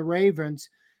Bengals and the Ravens,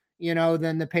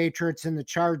 than the Patriots and the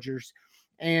Chargers.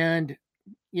 And,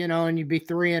 and you'd be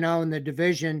 3-0 in the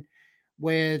division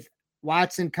with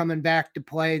Watson coming back to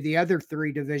play the other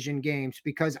 3 division games,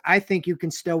 because I think you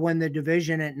can still win the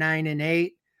division at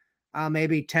 9-8,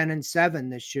 maybe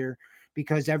 10-7 this year,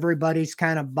 because everybody's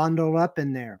kind of bundled up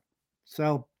in there.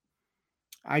 So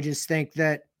I just think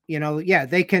that,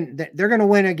 they can, they're going to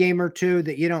win a game or 2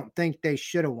 that you don't think they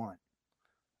should have won.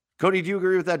 Cody, do you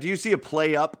agree with that? Do you see a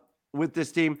play up with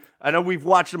this team? I know we've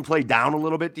watched them play down a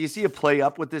little bit. Do you see a play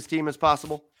up with this team as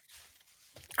possible?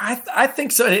 I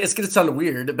think so. It's going to sound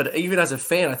weird, but even as a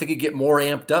fan, I think you get more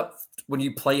amped up when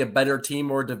you play a better team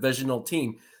or a divisional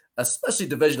team, especially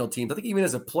divisional teams. I think even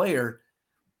as a player,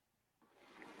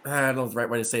 I don't know the right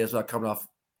way to say it without coming off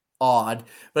odd,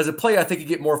 but as a player, I think you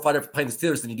get more fired up playing the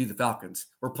Steelers than you do the Falcons,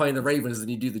 or playing the Ravens than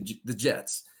you do the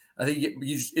Jets. I think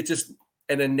it's just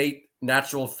an innate,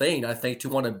 natural thing, I think, to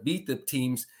want to beat the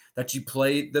teams that you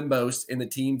play the most and the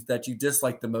teams that you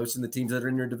dislike the most and the teams that are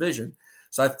in your division.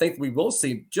 So I think we will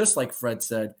see, just like Fred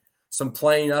said, some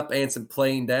playing up and some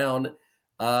playing down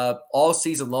all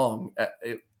season long.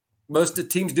 Most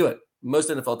teams do it. Most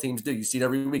NFL teams do. You see it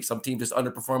every week. Some teams just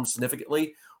underperform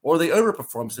significantly or they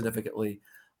overperform significantly.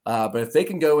 But if they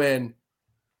can go in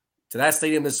to that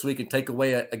stadium this week and take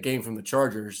away a game from the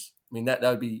Chargers, I mean, that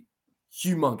would be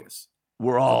humongous.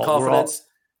 We're all confidence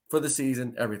for the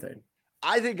season, everything.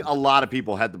 I think a lot of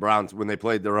people had the Browns when they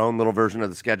played their own little version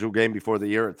of the schedule game before the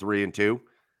year at 3-2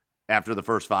 after the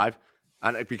first 5.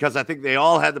 And because I think they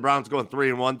all had the Browns going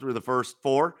 3-1 through the first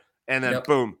 4, and then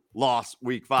boom, loss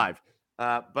week 5.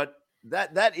 But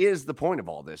that is the point of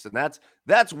all this. And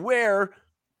that's where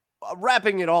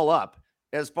wrapping it all up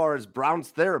as far as Browns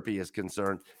therapy is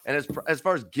concerned, and as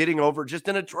far as getting over just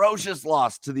an atrocious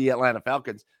loss to the Atlanta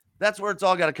Falcons, that's where it's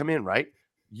all got to come in, right?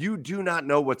 You do not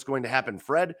know what's going to happen.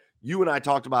 Fred, you and I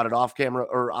talked about it off camera,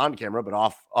 or on camera, but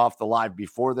off the live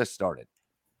before this started.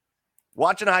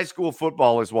 Watching high school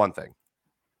football is one thing.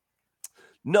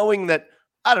 Knowing that,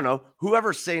 I don't know,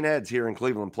 whoever St. Ed's here in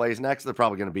Cleveland plays next, they're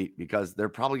probably going to beat, because they're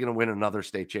probably going to win another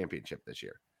state championship this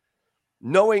year.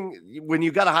 Knowing when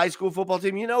you got a high school football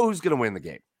team, you know who's going to win the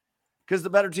game, because the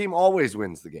better team always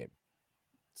wins the game.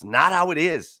 It's not how it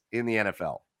is in the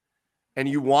NFL. And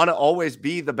you want to always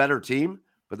be the better team,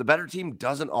 but the better team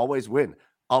doesn't always win.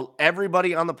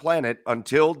 Everybody on the planet,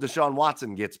 until Deshaun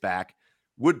Watson gets back,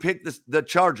 would pick the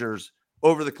Chargers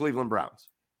over the Cleveland Browns.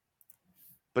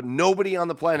 But nobody on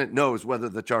the planet knows whether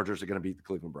the Chargers are going to beat the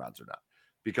Cleveland Browns or not,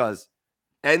 because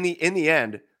in the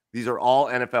end, these are all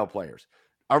NFL players.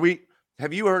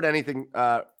 Have you heard anything,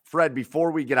 Fred,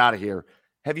 before we get out of here,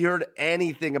 have you heard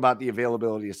anything about the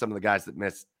availability of some of the guys that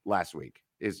missed last week?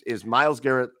 Is Myles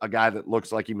Garrett a guy that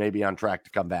looks like he may be on track to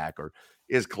come back? Or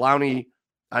is Clowney,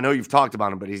 I know you've talked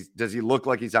about him, but does he look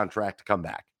like he's on track to come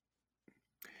back?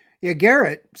 Yeah,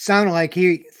 Garrett sounded like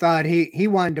he thought he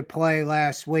wanted to play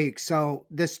last week. So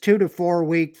this 2 to 4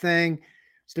 week thing,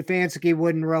 Stefanski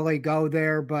wouldn't really go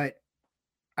there, but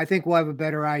I think we'll have a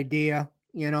better idea,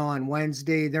 on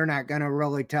Wednesday. They're not going to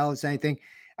really tell us anything.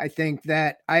 I think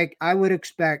that I would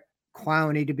expect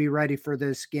Clowney to be ready for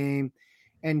this game,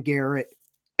 and Garrett.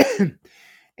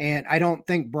 And I don't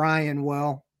think Brian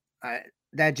will.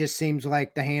 That just seems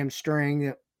like the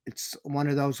hamstring. It's one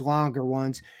of those longer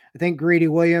ones. I think Greedy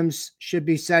Williams should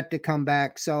be set to come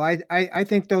back. So I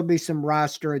think there'll be some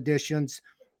roster additions,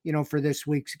 for this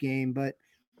week's game. But,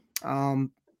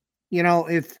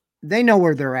 if they know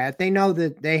where they're at, they know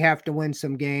that they have to win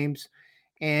some games.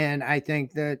 And I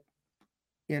think that,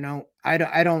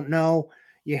 I don't know.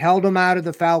 You held them out of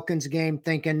the Falcons game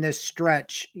thinking this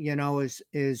stretch,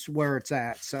 is where it's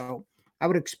at. So I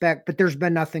would expect, but there's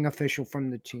been nothing official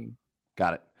from the team.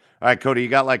 Got it. All right, Cody, you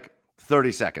got like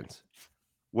 30 seconds.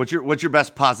 What's your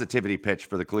best positivity pitch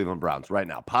for the Cleveland Browns right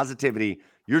now? Positivity.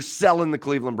 You're selling the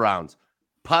Cleveland Browns.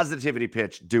 Positivity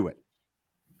pitch. Do it.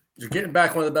 You're getting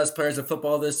back one of the best players in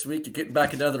football this week. You're getting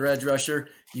back another edge rusher.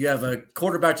 You have a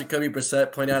quarterback, Jacoby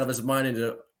Brissett, playing out of his mind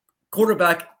into a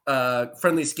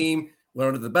quarterback-friendly scheme.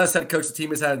 One of the best head coach the team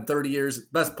has had in 30 years,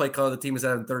 best play caller the team has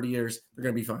had in 30 years. They're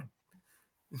going to be fine.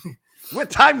 With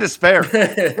time to spare.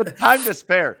 With time to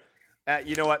spare.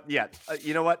 You know what? Yeah.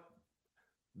 You know what?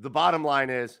 The bottom line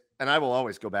is, and I will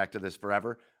always go back to this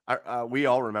forever. We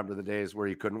all remember the days where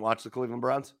you couldn't watch the Cleveland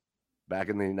Browns back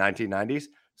in the 1990s.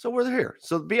 So we're here.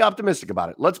 So be optimistic about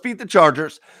it. Let's beat the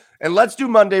Chargers, and let's do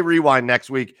Monday Rewind next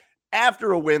week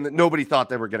after a win that nobody thought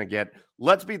they were going to get.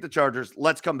 Let's beat the Chargers.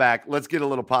 Let's come back. Let's get a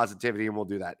little positivity, and we'll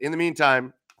do that. In the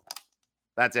meantime,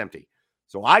 that's empty.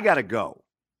 So I got to go.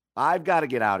 I've got to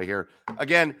get out of here.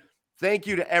 Again, thank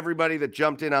you to everybody that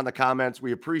jumped in on the comments.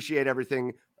 We appreciate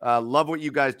everything. Love what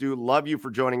you guys do. Love you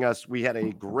for joining us. We had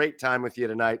a great time with you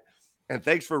tonight. And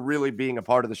thanks for really being a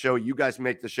part of the show. You guys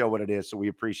make the show what it is, so we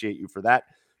appreciate you for that.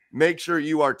 Make sure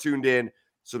you are tuned in.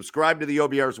 Subscribe to the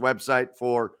OBR's website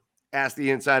for Ask the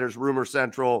Insiders, Rumor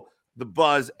Central, The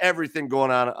Buzz, everything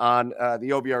going on the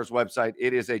OBR's website.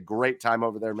 It is a great time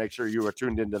over there. Make sure you are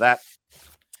tuned into that.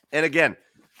 And again,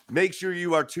 make sure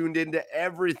you are tuned into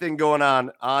everything going on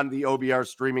the OBR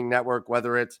streaming network,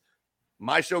 whether it's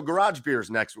my show Garage Beers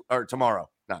tomorrow.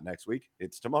 not next week.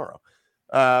 It's tomorrow.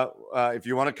 If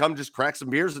you want to come, just crack some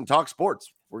beers and talk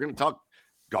sports. We're going to talk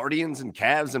Guardians and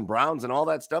Cavs and Browns and all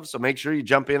that stuff. So make sure you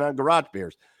jump in on Garage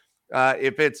Beers.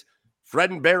 If it's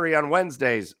Fred and Barry on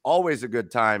Wednesdays, always a good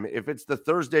time. If it's the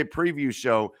Thursday preview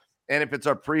show, and if it's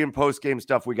our pre and post game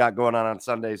stuff we got going on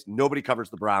Sundays, nobody covers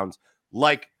the Browns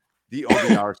like the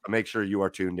OBR. So make sure you are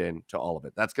tuned in to all of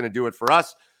it. That's going to do it for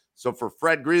us. So for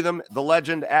Fred Greetham, the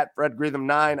legend at Fred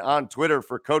Greetham9 on Twitter,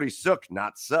 for Cody Sook,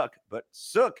 not Suck, but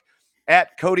Sook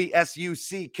at Cody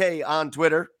SUCK on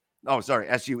Twitter. Oh, sorry,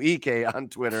 SUEK on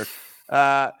Twitter.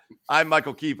 I'm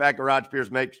Michael Keefe at Garage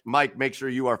Beers. Mike, make sure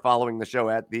you are following the show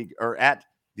at the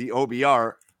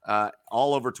OBR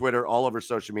all over Twitter, all over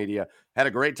social media. Had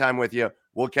a great time with you.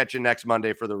 We'll catch you next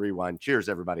Monday for the rewind. Cheers,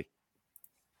 everybody.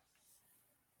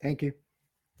 Thank you.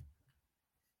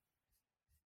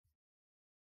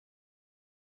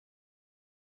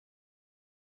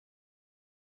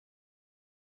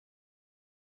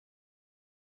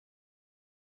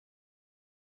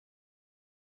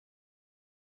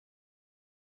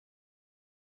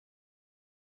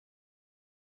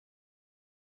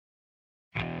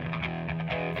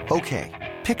 Okay,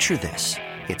 picture this.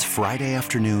 It's Friday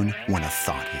afternoon when a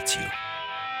thought hits you.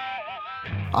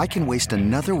 I can waste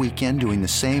another weekend doing the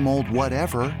same old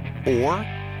whatever, or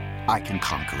I can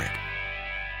conquer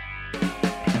it.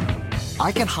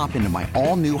 I can hop into my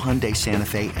all-new Hyundai Santa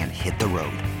Fe and hit the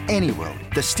road. Any road.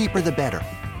 The steeper, the better.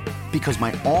 Because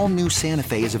my all-new Santa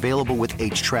Fe is available with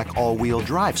H-Track all-wheel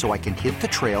drive, so I can hit the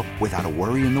trail without a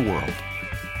worry in the world.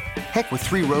 Heck, with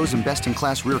 3 rows and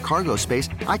best-in-class rear cargo space,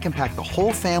 I can pack the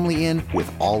whole family in with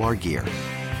all our gear.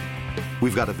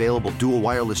 We've got available dual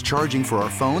wireless charging for our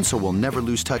phones, so we'll never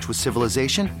lose touch with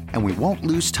civilization, and we won't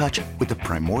lose touch with the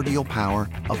primordial power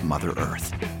of Mother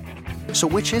Earth. So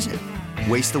which is it?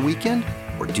 Waste the weekend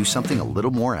or do something a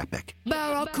little more epic?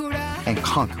 And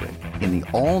conquer it in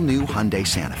the all-new Hyundai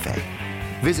Santa Fe.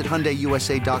 Visit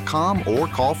HyundaiUSA.com or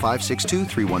call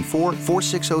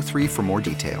 562-314-4603 for more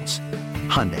details.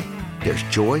 Hyundai, there's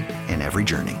joy in every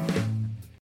journey.